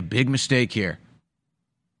 we've made a big mistake here.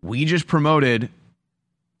 We just promoted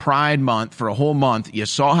Pride Month for a whole month. You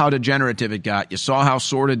saw how degenerative it got. You saw how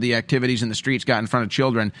sordid the activities in the streets got in front of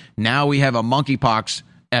children. Now we have a monkeypox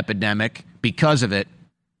epidemic because of it.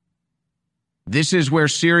 This is where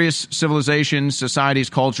serious civilizations, societies,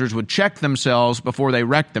 cultures would check themselves before they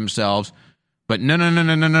wreck themselves. But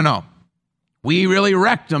no. We really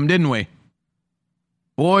wrecked them, didn't we?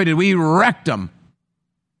 Boy, did we wreck them.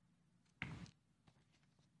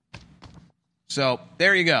 So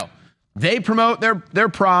there you go. They promote their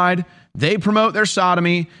pride. They promote their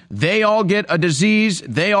sodomy. They all get a disease.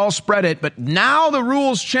 They all spread it. But now the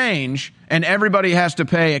rules change and everybody has to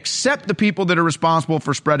pay except the people that are responsible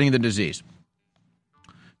for spreading the disease.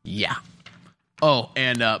 Yeah. Oh,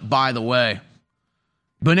 and by the way,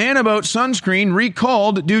 Banana Boat sunscreen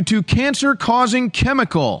recalled due to cancer-causing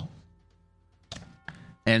chemical.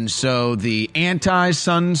 And so the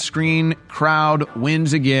anti-sunscreen crowd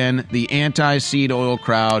wins again. The anti-seed oil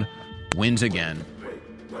crowd wins again.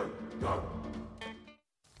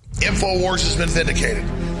 InfoWars has been vindicated.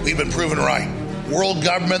 We've been proven right. World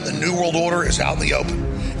government, the New World Order is out in the open.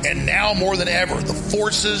 And now more than ever, the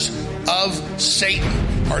forces of Satan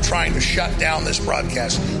are trying to shut down this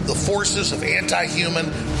broadcast. The forces of anti-human,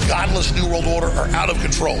 godless New World Order are out of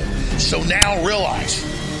control. So now realize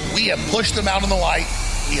we have pushed them out in the light.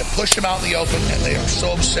 We have pushed them out in the open, and they are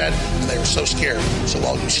so upset, and they are so scared. So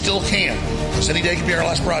while you still can, because any day could be our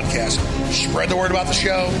last broadcast, spread the word about the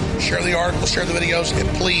show, share the articles, share the videos, and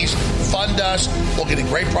please fund us while getting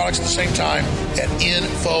great products at the same time at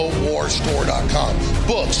InfoWarsStore.com.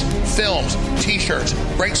 Books, films, t-shirts,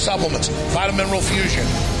 great supplements, Vitamin Mineral Fusion,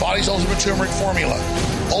 Body's Ultimate Turmeric Formula,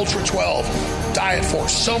 Ultra 12, Diet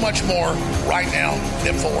Force, so much more right now at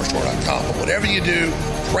InfoWarsStore.com. But whatever you do,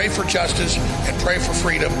 pray for justice and pray for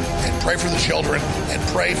freedom and pray for the children and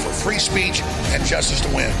pray for free speech and justice to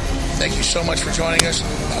win. Thank you so much for joining us.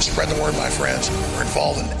 Now spread the word, my friends. We're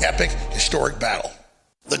involved in an epic, historic battle.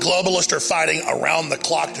 The globalists are fighting around the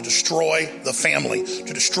clock to destroy the family,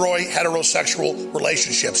 to destroy heterosexual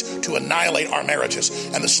relationships, to annihilate our marriages.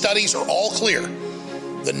 And the studies are all clear.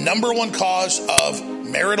 The number one cause of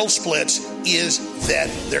marital splits is that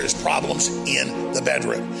there's problems in the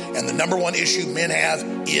bedroom. And the number one issue men have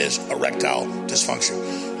is erectile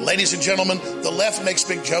dysfunction. Ladies and gentlemen, the left makes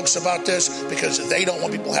big jokes about this because they don't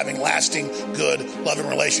want people having lasting, good, loving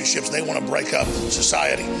relationships. They want to break up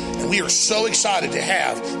society. And we are so excited to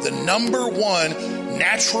have the number one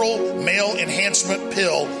natural male enhancement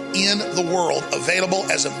pill in the world available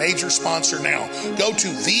as a major sponsor now. Go to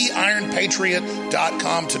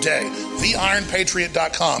theironpatriot.com today,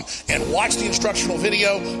 theironpatriot.com, and watch the instructional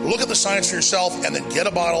video, look at the science for yourself, and then get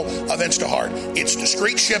a bottle of InstaHeart. It's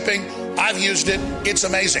discreet shipping. I've used it. It's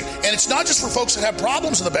amazing. And it's not just for folks that have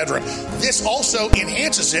problems in the bedroom. This also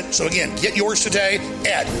enhances it. So again, get yours today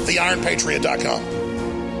at theironpatriot.com.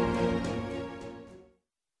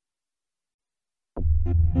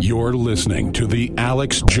 You're listening to The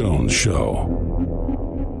Alex Jones Show.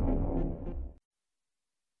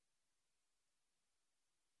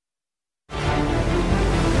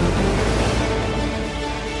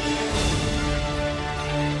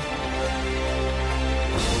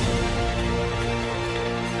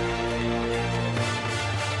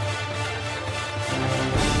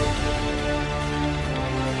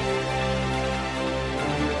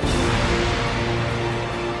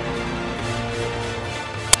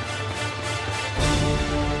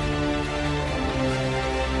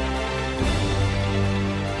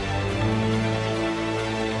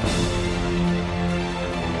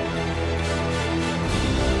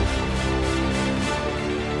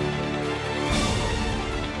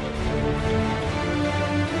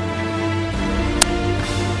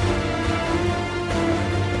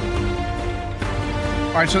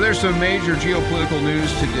 All right, so there's some major geopolitical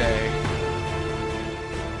news today.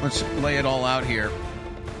 Let's lay it all out here.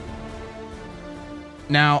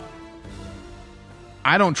 Now,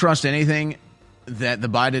 I don't trust anything that the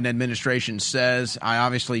Biden administration says. I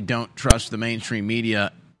obviously don't trust the mainstream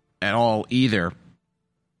media at all either.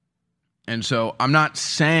 And so I'm not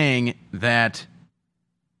saying that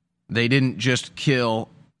they didn't just kill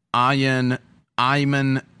Ayman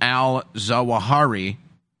al-Zawahiri,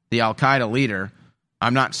 the al-Qaeda leader.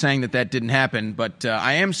 I'm not saying that didn't happen, but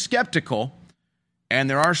I am skeptical, and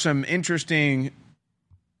there are some interesting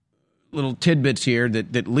little tidbits here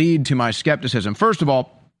that lead to my skepticism. First of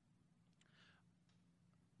all,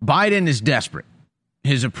 Biden is desperate.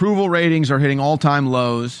 His approval ratings are hitting all-time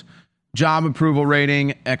lows. Job approval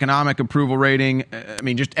rating, economic approval rating, I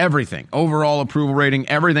mean, just everything. Overall approval rating,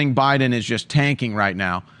 everything Biden is just tanking right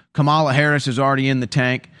now. Kamala Harris is already in the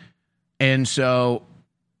tank, and so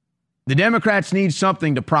the Democrats need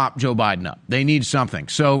something to prop Joe Biden up. They need something.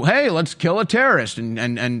 So, hey, let's kill a terrorist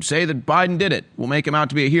and say that Biden did it. We'll make him out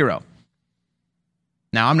to be a hero.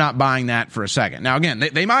 Now, I'm not buying that for a second. Now, again,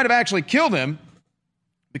 they might have actually killed him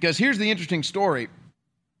because here's the interesting story.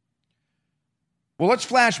 Well, let's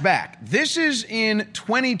flash back. This is in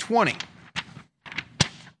 2020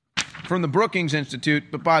 from the Brookings Institute.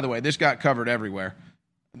 But by the way, this got covered everywhere.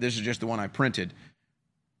 This is just the one I printed.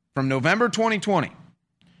 From November 2020.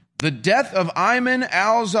 The death of Ayman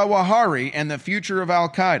al-Zawahiri and the future of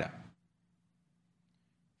al-Qaeda.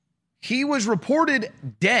 He was reported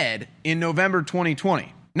dead in November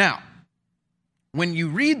 2020. Now, when you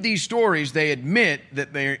read these stories, they admit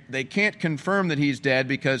that they can't confirm that he's dead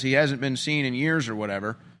because he hasn't been seen in years or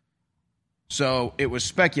whatever. So it was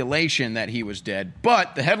speculation that he was dead.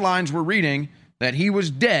 But the headlines were reading that he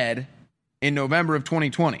was dead in November of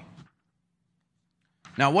 2020.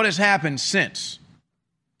 Now, what has happened since?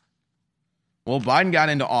 Well, Biden got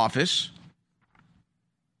into office,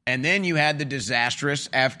 and then you had the disastrous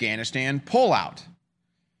Afghanistan pullout.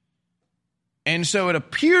 And so it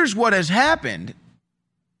appears what has happened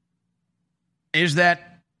is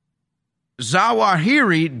that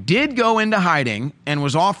Zawahiri did go into hiding and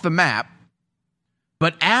was off the map,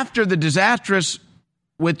 but after the disastrous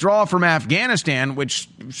withdrawal from Afghanistan, which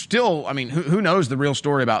still, I mean, who knows the real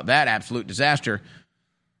story about that absolute disaster.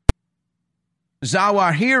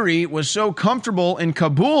 Zawahiri was so comfortable in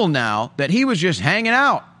Kabul now that he was just hanging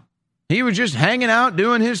out. He was just hanging out,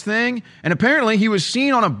 doing his thing. And apparently he was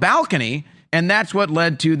seen on a balcony, and that's what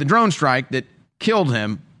led to the drone strike that killed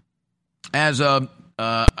him as of,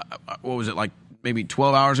 what was it, like maybe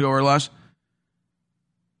 12 hours ago or less?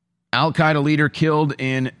 Al-Qaeda leader killed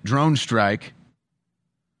in drone strike.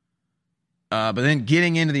 But then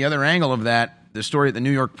getting into the other angle of that, the story at the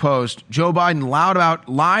New York Post, Joe Biden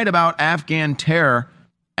lied about Afghan terror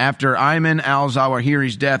after Ayman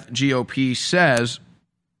al-Zawahiri's death, GOP says.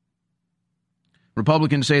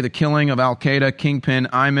 Republicans say the killing of al-Qaeda kingpin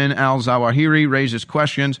Ayman al-Zawahiri raises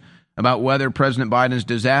questions about whether President Biden's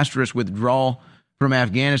disastrous withdrawal from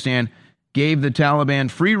Afghanistan gave the Taliban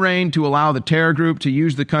free rein to allow the terror group to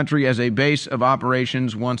use the country as a base of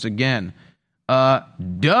operations once again. Duh.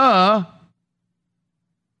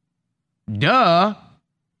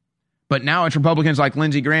 But now it's Republicans like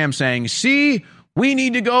Lindsey Graham saying, see, we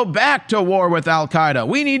need to go back to war with Al-Qaeda.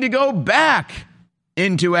 We need to go back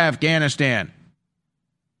into Afghanistan.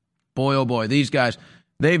 Boy, oh boy, these guys,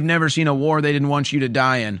 they've never seen a war they didn't want you to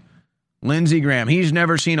die in. Lindsey Graham, he's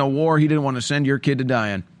never seen a war he didn't want to send your kid to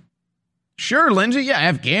die in. Sure, Lindsey, yeah,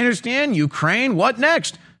 Afghanistan, Ukraine, what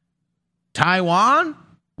next? Taiwan?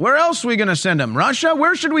 Where else are we going to send them? Russia?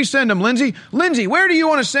 Where should we send them, Lindsey? Lindsey, where do you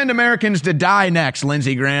want to send Americans to die next,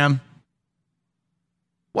 Lindsey Graham?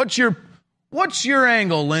 What's your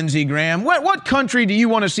angle, Lindsey Graham? What country do you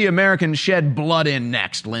want to see Americans shed blood in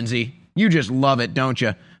next, Lindsey? You just love it, don't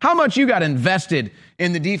you? How much you got invested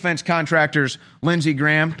in the defense contractors, Lindsey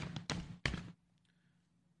Graham?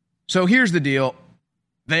 So here's the deal.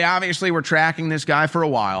 They obviously were tracking this guy for a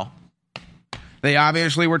while. They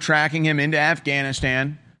obviously were tracking him into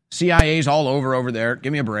Afghanistan. CIA's all over there.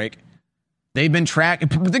 Give me a break. They've been tracking.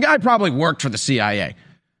 The guy probably worked for the CIA.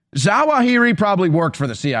 Zawahiri probably worked for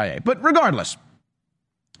the CIA. But regardless,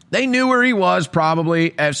 they knew where he was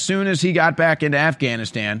probably as soon as he got back into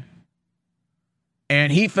Afghanistan.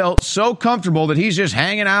 And he felt so comfortable that he's just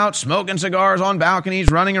hanging out, smoking cigars on balconies,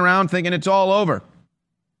 running around thinking it's all over.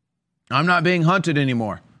 I'm not being hunted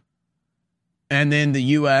anymore. And then the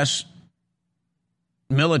U.S.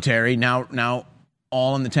 military, now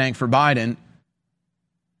all in the tank for Biden,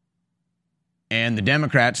 and the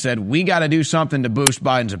Democrats said, we got to do something to boost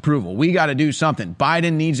Biden's approval. We got to do something.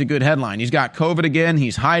 Biden needs a good headline. He's got COVID again.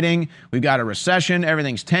 He's hiding. We've got a recession.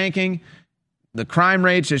 Everything's tanking. The crime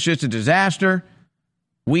rates, it's just a disaster.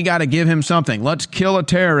 We got to give him something. Let's kill a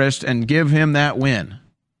terrorist and give him that win.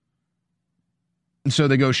 And so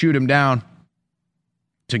they go shoot him down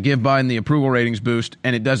to give Biden the approval ratings boost,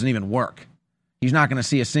 and it doesn't even work. He's not going to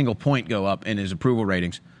see a single point go up in his approval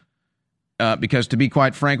ratings. Because to be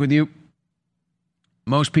quite frank with you,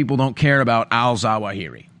 most people don't care about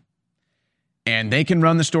al-Zawahiri. And they can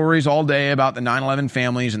run the stories all day about the 9/11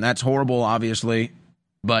 families, and that's horrible, obviously.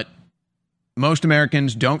 But most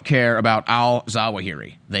Americans don't care about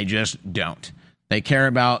al-Zawahiri. They just don't. They care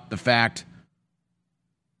about the fact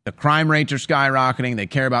the crime rates are skyrocketing. They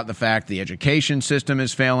care about the fact the education system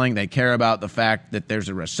is failing. They care about the fact that there's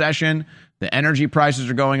a recession. The energy prices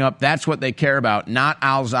are going up. That's what they care about, not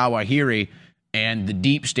al-Zawahiri and the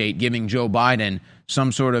deep state giving Joe Biden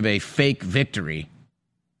some sort of a fake victory,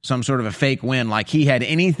 some sort of a fake win, like he had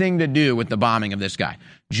anything to do with the bombing of this guy.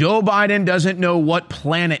 Joe Biden doesn't know what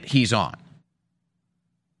planet he's on.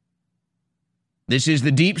 This is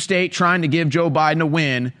the deep state trying to give Joe Biden a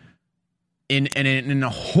win in a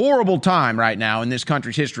horrible time right now in this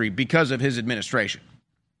country's history because of his administration.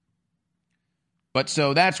 But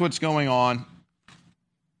so that's what's going on.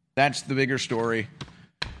 That's the bigger story.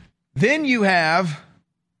 Then you have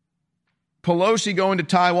Pelosi going to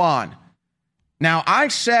Taiwan. Now, I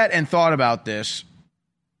sat and thought about this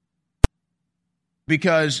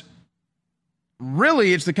because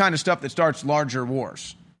really it's the kind of stuff that starts larger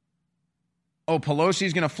wars. Oh,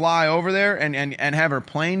 Pelosi's going to fly over there and have her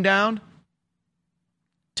plane down?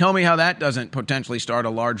 Tell me how that doesn't potentially start a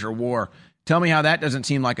larger war. Tell me how that doesn't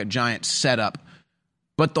seem like a giant setup.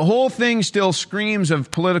 But the whole thing still screams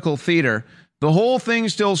of political theater. The whole thing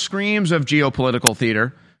still screams of geopolitical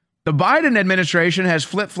theater. The Biden administration has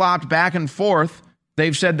flip-flopped back and forth.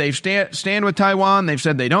 They've said they stand with Taiwan. They've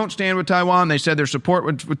said they don't stand with Taiwan. They said their support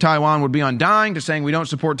with Taiwan would be undying, to saying we don't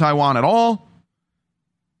support Taiwan at all.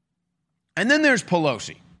 And then there's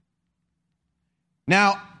Pelosi.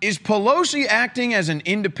 Now, is Pelosi acting as an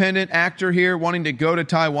independent actor here, wanting to go to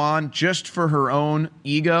Taiwan just for her own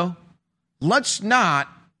ego? Let's not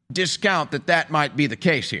discount that might be the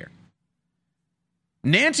case here.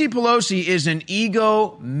 Nancy Pelosi is an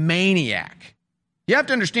egomaniac. You have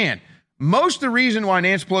to understand, most of the reason why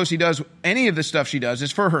Nancy Pelosi does any of the stuff she does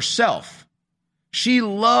is for herself. She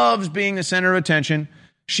loves being the center of attention.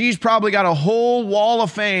 She's probably got a whole wall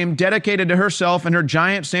of fame dedicated to herself and her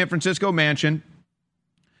giant San Francisco mansion.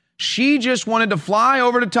 She just wanted to fly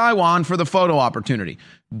over to Taiwan for the photo opportunity.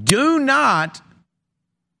 Do not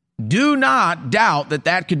doubt that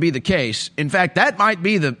that could be the case. In fact, that might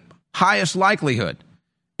be the highest likelihood,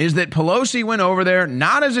 is that Pelosi went over there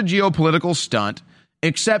not as a geopolitical stunt,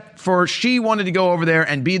 except for she wanted to go over there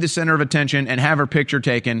and be the center of attention and have her picture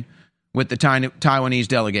taken with the Taiwanese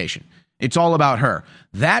delegation. It's all about her.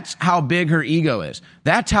 That's how big her ego is.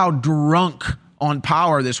 That's how drunk on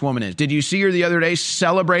power this woman is. Did you see her the other day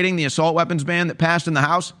celebrating the assault weapons ban that passed in the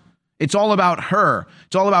House? It's all about her.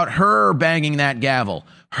 It's all about her banging that gavel.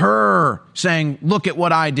 Her saying, look at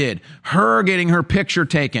what I did. Her getting her picture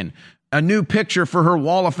taken. A new picture for her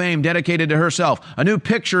wall of fame dedicated to herself. A new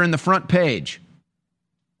picture in the front page.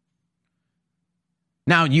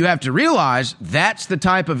 Now, you have to realize that's the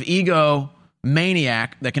type of ego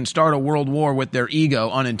maniac that can start a world war with their ego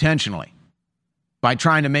unintentionally by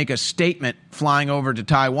trying to make a statement flying over to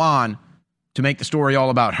Taiwan to make the story all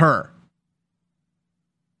about her.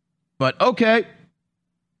 But okay,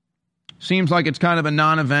 seems like it's kind of a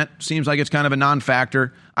non-event, seems like it's kind of a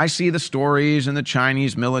non-factor. I see the stories and the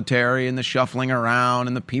Chinese military and the shuffling around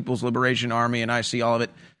and the People's Liberation Army, and I see all of it.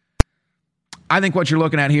 I think what you're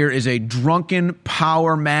looking at here is a drunken,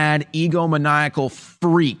 power-mad, egomaniacal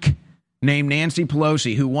freak named Nancy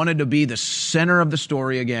Pelosi who wanted to be the center of the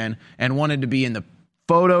story again and wanted to be in the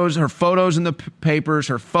photos, her photos in the papers,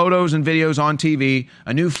 her photos and videos on TV,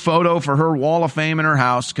 a new photo for her wall of fame in her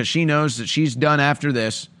house because she knows that she's done after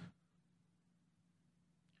this.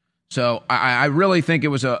 So I really think it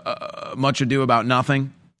was a much ado about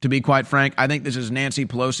nothing, to be quite frank. I think this is Nancy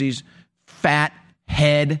Pelosi's fat,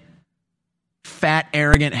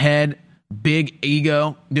 arrogant head, big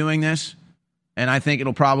ego doing this. And I think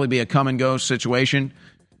it'll probably be a come and go situation.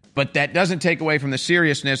 But that doesn't take away from the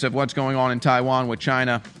seriousness of what's going on in Taiwan with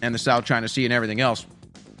China and the South China Sea and everything else.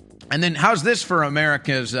 And then how's this for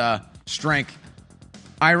America's strength?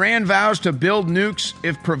 Iran vows to build nukes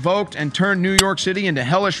if provoked and turn New York City into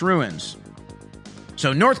hellish ruins.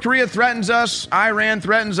 So North Korea threatens us, Iran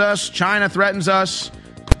threatens us, China threatens us.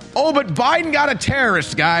 Oh, but Biden got a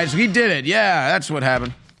terrorist, guys. He did it. Yeah, that's what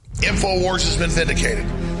happened. InfoWars has been vindicated.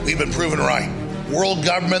 We've been proven right. World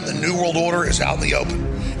government, the New World Order is out in the open.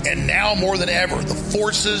 And now more than ever, the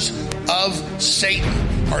forces of Satan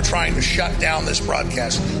are trying to shut down this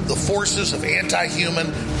broadcast. The forces of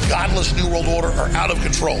anti-human, godless New World Order are out of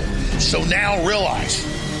control. So now realize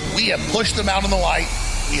we have pushed them out in the light.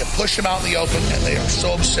 We have pushed them out in the open, and they are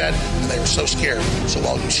so upset and they are so scared. So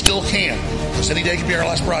while you still can, because any day could be our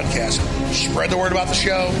last broadcast, spread the word about the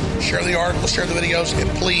show, share the articles, share the videos, and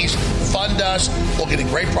please fund us while getting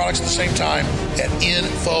great products at the same time at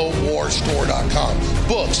InfoWarsStore.com.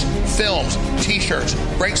 Books, films, t-shirts,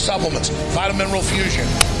 great supplements, Vitamin Mineral Fusion,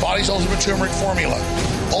 Body's Ultimate Turmeric Formula,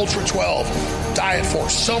 Ultra 12, Diet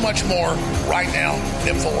Force, so much more right now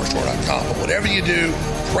at InfoWarsStore.com. But whatever you do,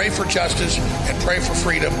 pray for justice and pray for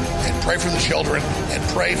freedom and pray for the children and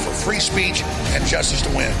pray for free speech and justice to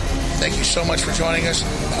win. Thank you so much for joining us.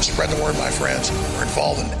 Now spread the word, my friends. We're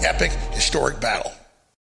involved in an epic, historic battle.